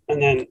itself.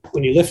 And then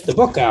when you lift the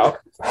book out,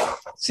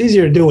 it's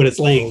easier to do when it's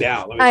laying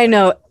down. I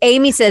know.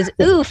 Amy says,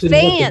 "Ooh, so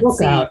fancy." The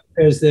book out,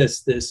 there's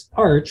this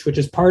arch, which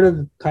is part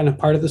of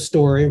the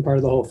story and part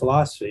of the whole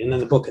philosophy, and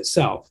then the book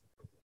itself,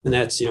 and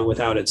that's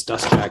without its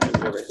dust jacket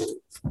and everything.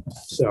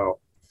 So,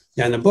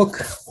 yeah, and the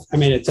book, I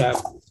mean, it's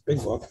a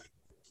big book,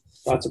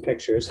 lots of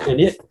pictures, and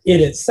it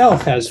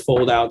itself has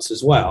fold outs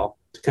as well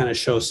to kind of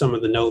show some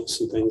of the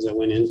notes and things that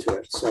went into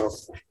it. So,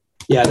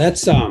 yeah,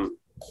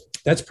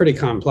 that's pretty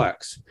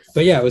complex.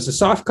 But yeah, it was the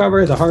soft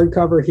cover, the hard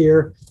cover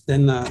here,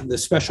 then the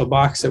special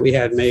box that we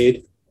had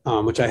made,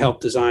 which I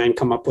helped design,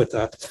 come up with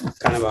a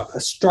kind of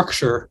a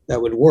structure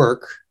that would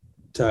work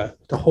to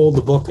hold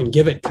the book and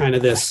give it kind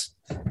of this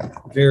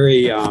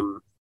very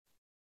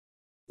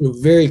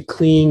very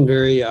clean,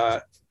 very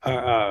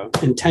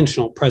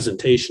intentional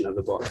presentation of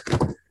the book.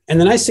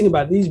 And the nice thing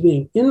about these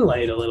being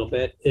inlaid a little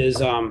bit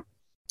is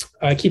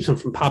it keeps them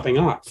from popping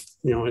off,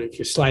 if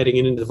you're sliding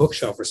it into the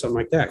bookshelf or something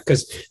like that.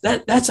 Because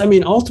that's, I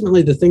mean,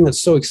 ultimately the thing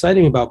that's so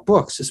exciting about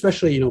books,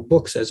 especially,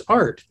 books as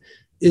art,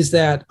 is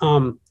that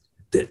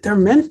they're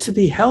meant to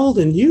be held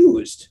and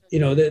used.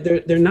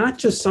 They're not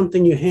just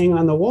something you hang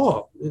on the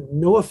wall.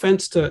 No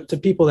offense to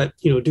people that,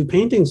 do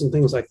paintings and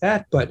things like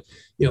that, but,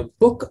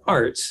 book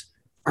arts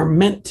are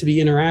meant to be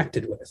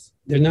interacted with.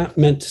 They're not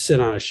meant to sit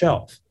on a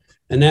shelf.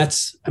 And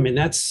that's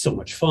so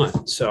much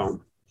fun.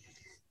 So.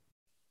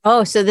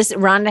 Oh, so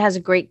Rhonda has a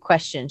great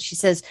question. She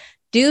says,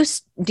 do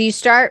you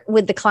start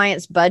with the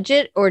client's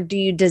budget or do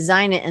you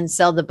design it and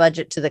sell the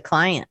budget to the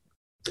client?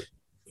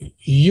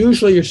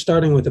 Usually you're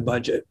starting with a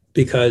budget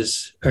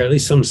or at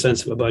least some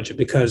sense of a budget,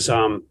 because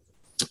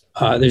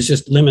there's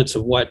just limits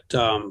of what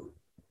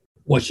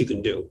you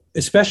can do,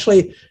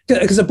 especially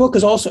because a book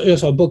is also,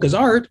 a book is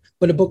art,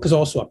 but a book is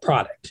also a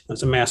product.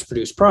 It's a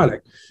mass-produced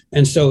product.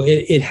 And so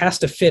it has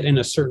to fit in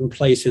a certain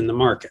place in the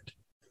market.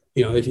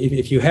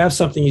 If you have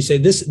something, you say,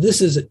 this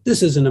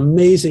is an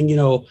amazing,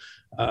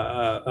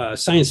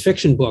 science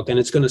fiction book, and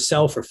it's going to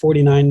sell for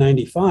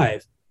 $49.95.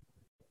 It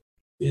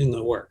isn't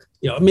going to work.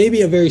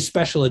 Maybe a very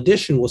special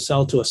edition will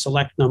sell to a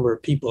select number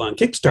of people on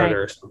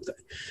Kickstarter or something.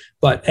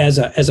 But as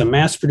a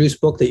mass-produced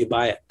book that you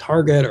buy at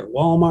Target or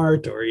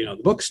Walmart or the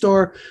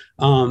bookstore,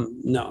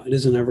 no, it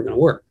isn't ever going to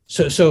work.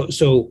 So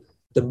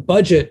the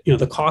budget,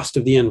 the cost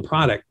of the end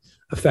product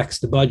affects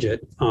the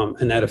budget,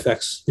 and that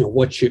affects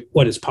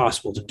what is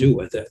possible to do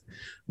with it.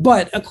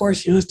 But of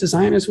course, as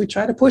designers, we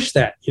try to push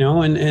that,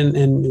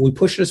 and we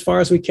push it as far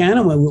as we can.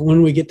 And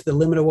when we get to the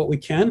limit of what we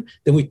can,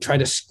 then we try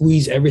to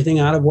squeeze everything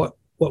out of what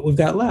we've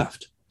got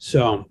left.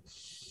 So.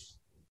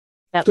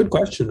 Good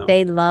question, though.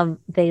 They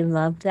loved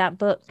that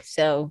book.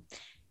 So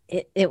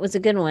it was a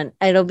good one.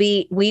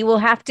 We will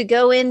have to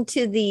go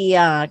into the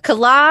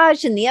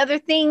collage and the other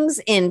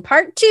things in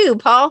part 2,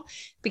 Paul,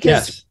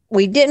 because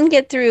we didn't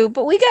get through,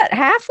 but we got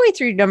halfway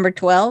through number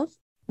 12.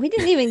 We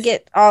didn't even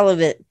get all of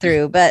it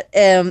through, but we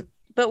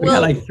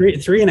got like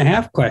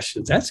 3.5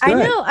 questions. That's good.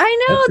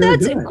 I know.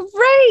 That's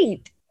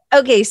great.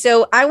 Okay,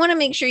 so I want to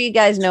make sure you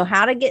guys know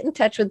how to get in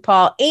touch with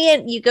Paul,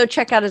 and you go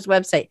check out his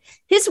website.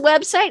 His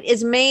website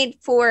is made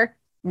for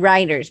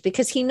writers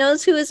because he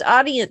knows who his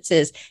audience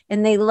is,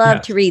 and they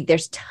love to read.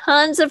 There's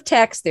tons of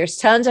text. There's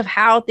tons of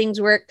how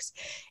things works,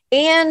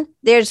 and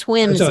there's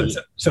whimsy.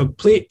 So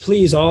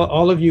please,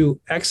 all of you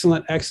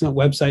excellent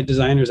website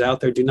designers out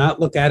there, do not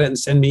look at it and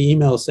send me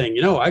emails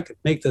saying, I could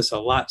make this a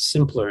lot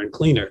simpler and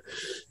cleaner.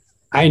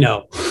 I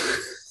know.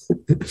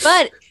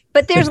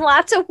 but there's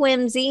lots of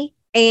whimsy.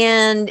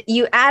 And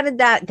you added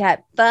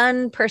that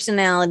fun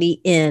personality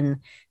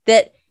in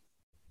that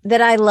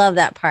I love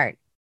that part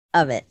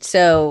of it.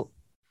 So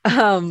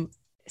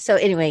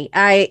anyway,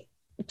 I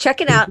check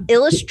it out.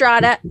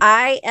 Illustrata,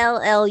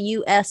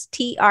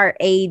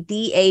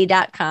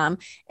 ILLUSTRADA.com.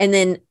 And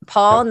then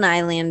Paul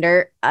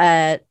Nylander,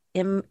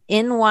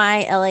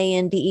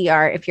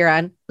 NYLANDER, if you're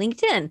on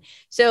LinkedIn.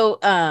 So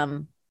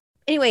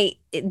anyway,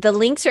 the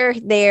links are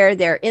there.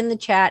 They're in the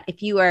chat.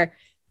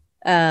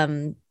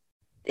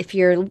 If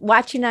you're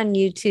watching on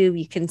YouTube,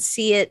 you can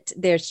see it.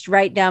 There's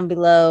right down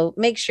below.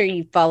 Make sure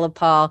you follow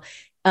Paul.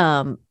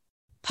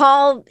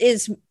 Paul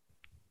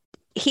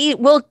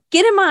we'll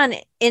get him on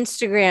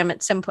Instagram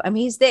at some point. I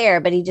mean, he's there,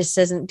 but he just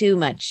doesn't do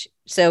much.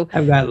 So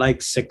I've got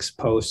like 6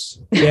 posts.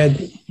 Yeah,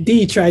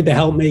 Dee tried to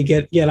help me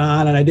get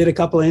on, and I did a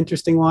couple of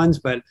interesting ones,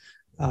 but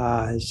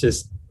it's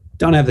just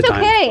don't have the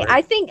time. Okay,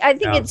 I think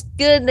it's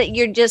good that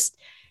you're just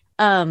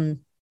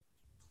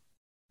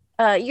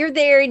you're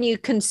there and you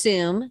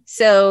consume.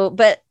 So,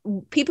 but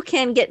people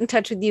can get in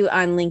touch with you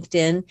on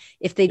LinkedIn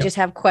if they just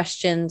have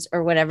questions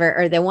or whatever,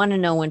 or they want to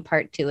know when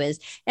part 2 is.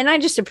 And I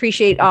just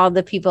appreciate all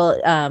the people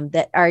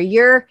that are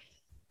your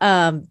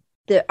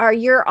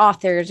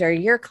authors or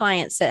your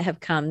clients that have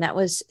come. That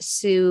was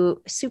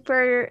super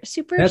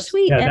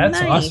sweet. Yeah, and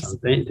that's nice. Awesome.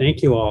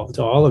 Thank you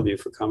all of you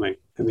for coming.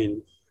 I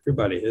mean,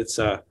 everybody, it's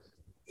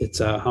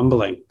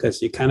humbling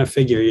because you kind of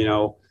figure,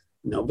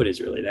 nobody's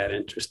really that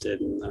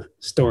interested in the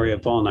story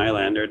of Paul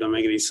Nylander. It don't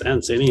make any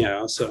sense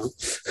anyhow. So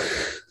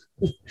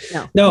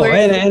no,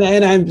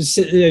 and I'm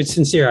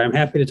sincere. I'm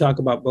happy to talk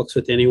about books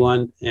with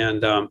anyone.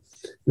 And of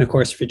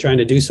course, if you're trying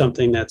to do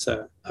something that's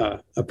a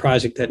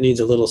project that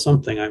needs a little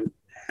something, I'm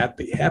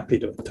happy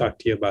to talk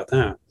to you about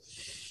that.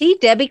 See,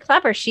 Debbie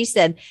Clapper, she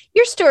said,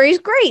 your story's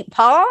great,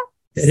 Paul.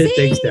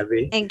 Thanks,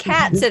 Debbie. And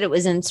Kat said it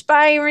was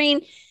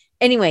inspiring.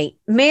 Anyway,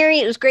 Mary,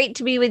 it was great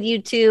to be with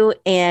you too.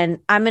 And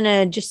I'm going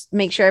to just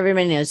make sure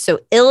everybody knows.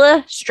 So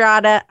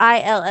Illustrada,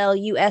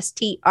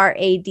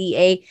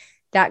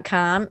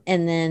 ILLUSTRADA.com.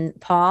 And then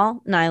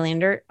Paul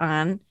Nylander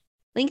on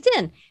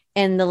LinkedIn.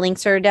 And the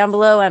links are down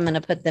below. I'm going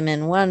to put them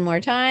in one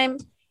more time.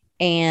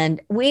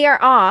 And we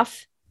are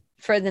off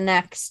for the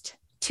next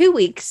 2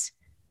 weeks.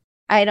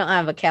 I don't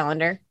have a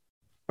calendar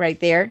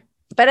right there.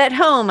 But at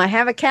home, I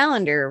have a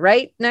calendar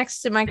right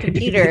next to my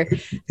computer.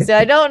 So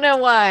I don't know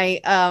why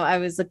I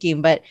was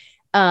looking, but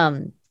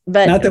not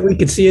that we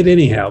could see it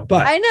anyhow,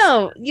 but I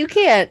know you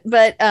can't,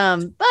 but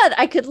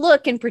I could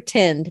look and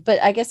pretend,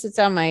 but I guess it's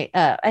on my,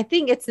 I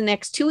think it's the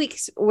next 2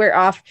 weeks we're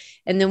off,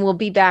 and then we'll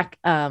be back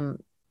in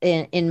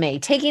May,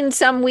 taking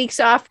some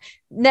weeks off.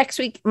 Next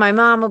week, my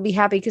mom will be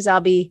happy because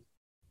I'll be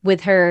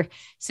with her.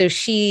 So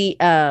she,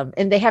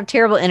 and they have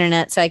terrible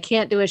internet, so I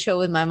can't do a show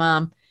with my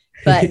mom.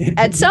 But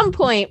at some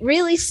point,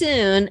 really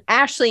soon,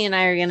 Ashley and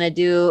I are going to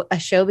do a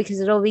show because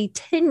it'll be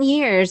 10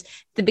 years at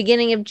the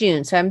beginning of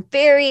June. So I'm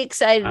very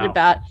excited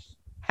about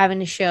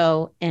having a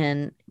show.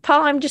 And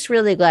Paul, I'm just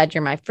really glad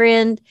you're my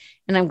friend.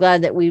 And I'm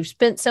glad that we've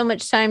spent so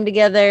much time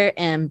together.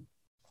 And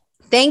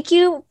thank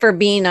you for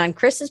being on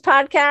Chris's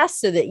podcast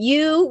so that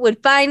you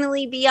would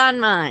finally be on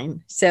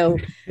mine. So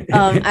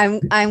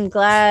I'm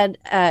glad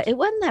it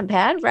wasn't that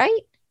bad,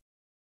 right?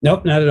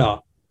 Nope, not at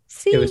all.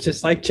 See? It was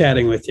just like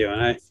chatting with you,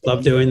 and I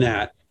love doing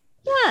that.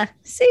 Yeah,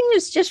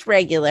 it's just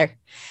regular.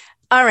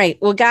 All right.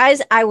 Well, guys,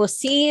 I will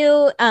see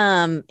you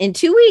in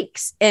 2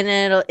 weeks, and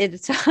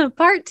it's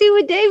part 2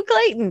 with Dave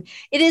Clayton.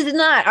 It is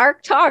not our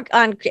talk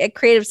on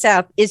Creative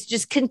South. It's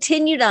just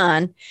continued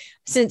on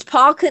since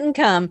Paul couldn't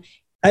come.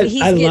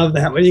 I love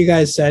that when you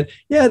guys said,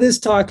 yeah, this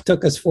talk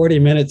took us 40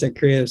 minutes at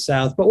Creative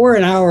South, but we're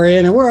an hour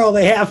in and we're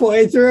only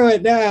halfway through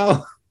it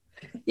now.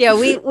 Yeah,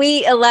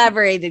 we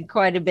elaborated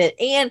quite a bit,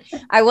 and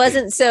I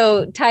wasn't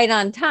so tight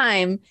on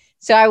time,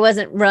 so I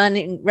wasn't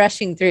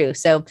rushing through.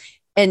 So,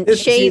 and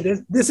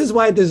this is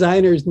why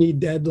designers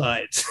need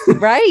deadlines,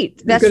 right?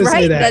 That's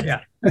right.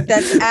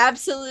 That's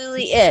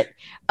absolutely it.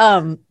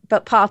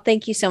 But Paul,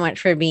 thank you so much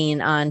for being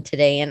on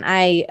today, and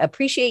I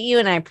appreciate you,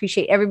 and I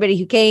appreciate everybody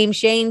who came.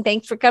 Shane,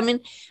 thanks for coming.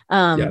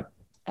 Some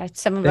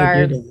of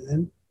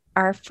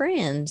our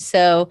friends.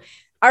 So.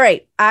 All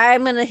right,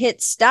 I'm going to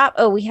hit stop.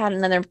 Oh, we had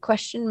another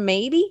question,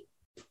 maybe.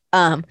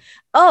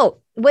 Oh,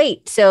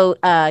 wait. So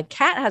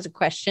Kat has a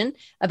question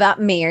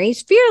about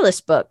Mary's Fearless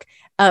book.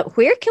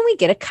 Where can we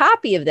get a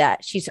copy of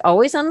that? She's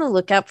always on the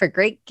lookout for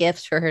great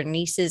gifts for her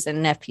nieces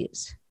and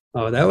nephews.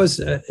 Oh, that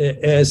was,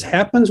 as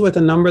happens with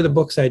a number of the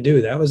books I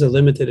do, that was a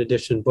limited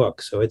edition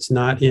book. So it's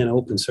not in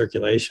open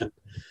circulation.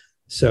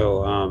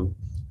 So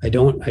I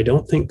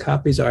don't think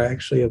copies are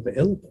actually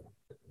available.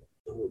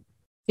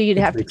 So you'd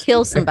have to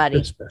kill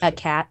somebody, a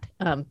cat.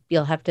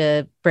 You'll have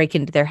to break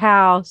into their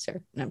house,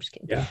 or no, I'm just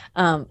kidding. Yeah.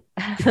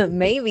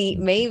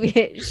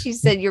 Maybe she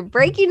said you're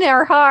breaking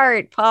our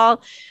heart,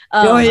 Paul.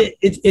 No,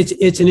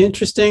 it's an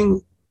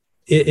interesting.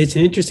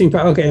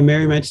 Okay,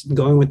 Mary mentioned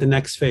going with the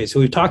next phase.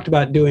 So we've talked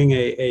about doing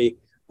a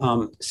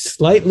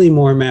slightly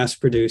more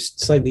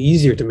mass-produced, slightly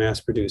easier to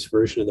mass-produce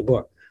version of the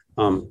book.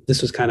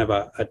 This was kind of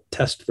a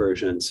test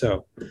version.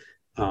 So.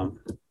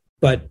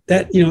 But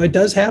that, it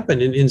does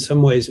happen in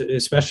some ways,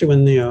 especially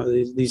when,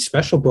 these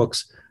special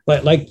books,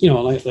 like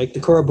the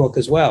Cora book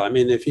as well. I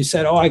mean, if you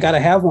said, oh, I got to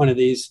have one of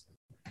these,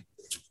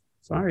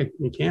 sorry,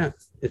 you can't.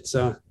 It's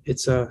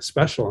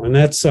special. And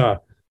that's,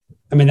 that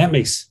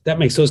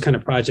makes those kind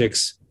of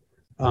projects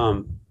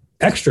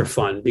extra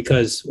fun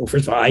because, well,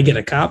 first of all, I get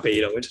a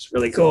copy, which is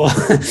really cool.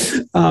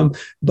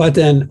 But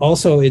then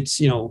also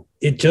it's,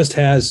 it just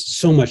has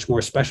so much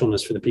more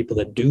specialness for the people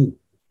that do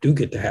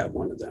get to have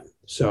one of them.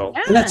 So,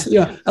 and that's,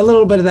 a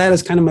little bit of that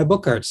is kind of my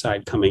book art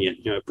side coming in,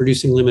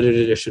 producing limited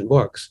edition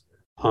books.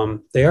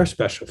 They are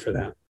special for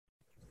that.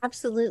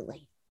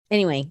 Absolutely.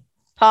 Anyway,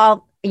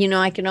 Paul,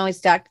 I can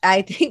always talk.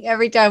 I think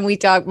every time we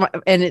talk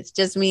and it's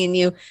just me and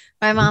you,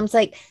 my mom's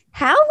like,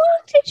 how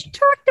long did you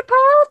talk to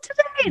Paul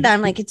today? And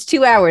I'm like, it's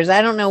 2 hours.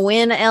 I don't know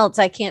when else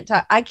I can't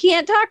talk. I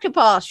can't talk to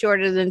Paul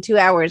shorter than 2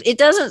 hours. It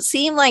doesn't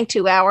seem like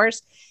 2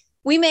 hours.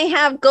 We may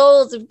have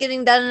goals of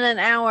getting done in an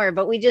hour,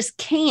 but we just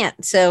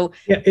can't. So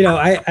yeah,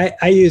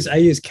 I use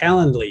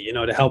Calendly,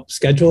 to help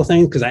schedule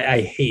things, because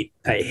I hate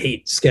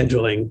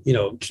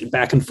scheduling,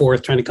 back and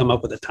forth trying to come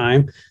up with a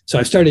time. So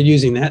I've started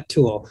using that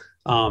tool.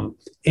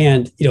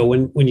 And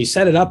when you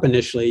set it up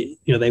initially,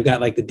 they've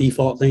got like the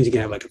default things. You can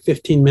have like a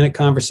 15-minute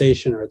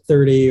conversation or a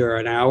 30 or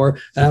an hour.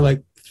 And I'm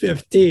like,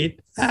 15.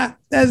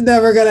 That's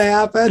never gonna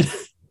happen.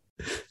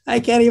 I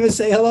can't even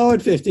say hello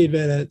in 15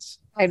 minutes.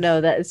 I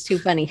know, that is too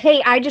funny.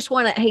 Hey,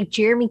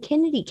 Jeremy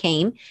Kennedy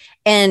came,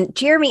 and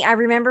Jeremy, I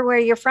remember where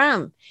you're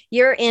from.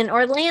 You're in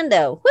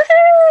Orlando.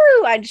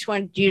 Woohoo! I just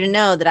wanted you to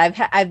know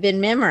that I've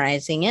been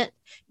memorizing it.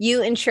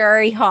 You and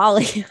Shari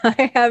Holly,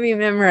 I have you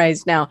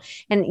memorized now,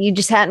 and you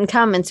just hadn't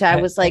come. And so I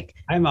was like,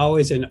 I'm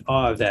always in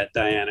awe of that,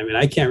 Diane. I mean,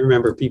 I can't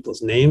remember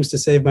people's names to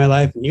save my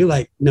life, and you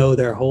know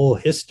their whole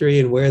history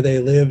and where they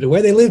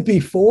lived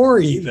before,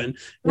 even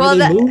where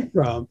they moved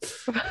from.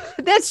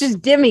 That's just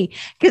Dimmy,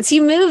 because he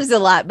moves a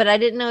lot, but I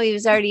didn't know he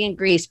was already in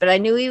Greece, but I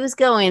knew he was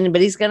going,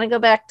 but he's going to go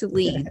back to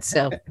Leeds.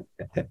 So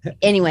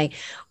anyway,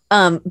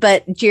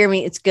 but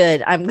Jeremy, it's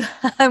good.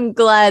 I'm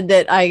glad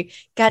that I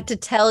got to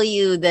tell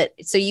you that.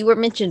 So you were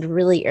mentioned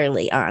really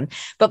early on,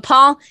 but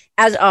Paul,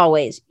 as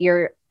always,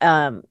 you're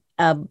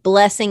a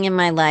blessing in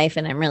my life,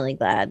 and I'm really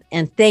glad.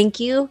 And thank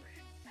you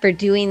for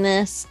doing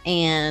this.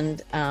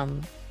 And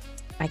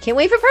I can't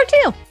wait for part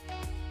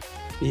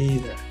 2.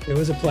 Either. It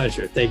was a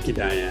pleasure. Thank you,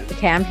 Diane.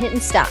 Okay, I'm hitting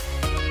stop.